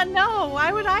too. No,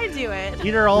 why would I do it?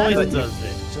 Peter always But- does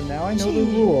it. So now I know the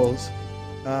Jeez. rules.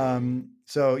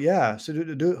 So yeah, so do it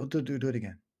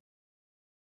again.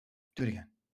 Do it again.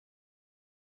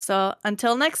 So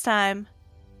until next time,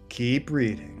 Keep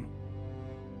reading.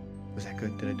 Was that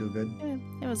good? Did I do good?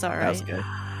 it was all That right. was good.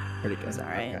 Pretty It good. was all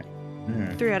right. Okay. All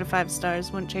right. 3 out of 5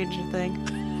 stars wouldn't change a thing.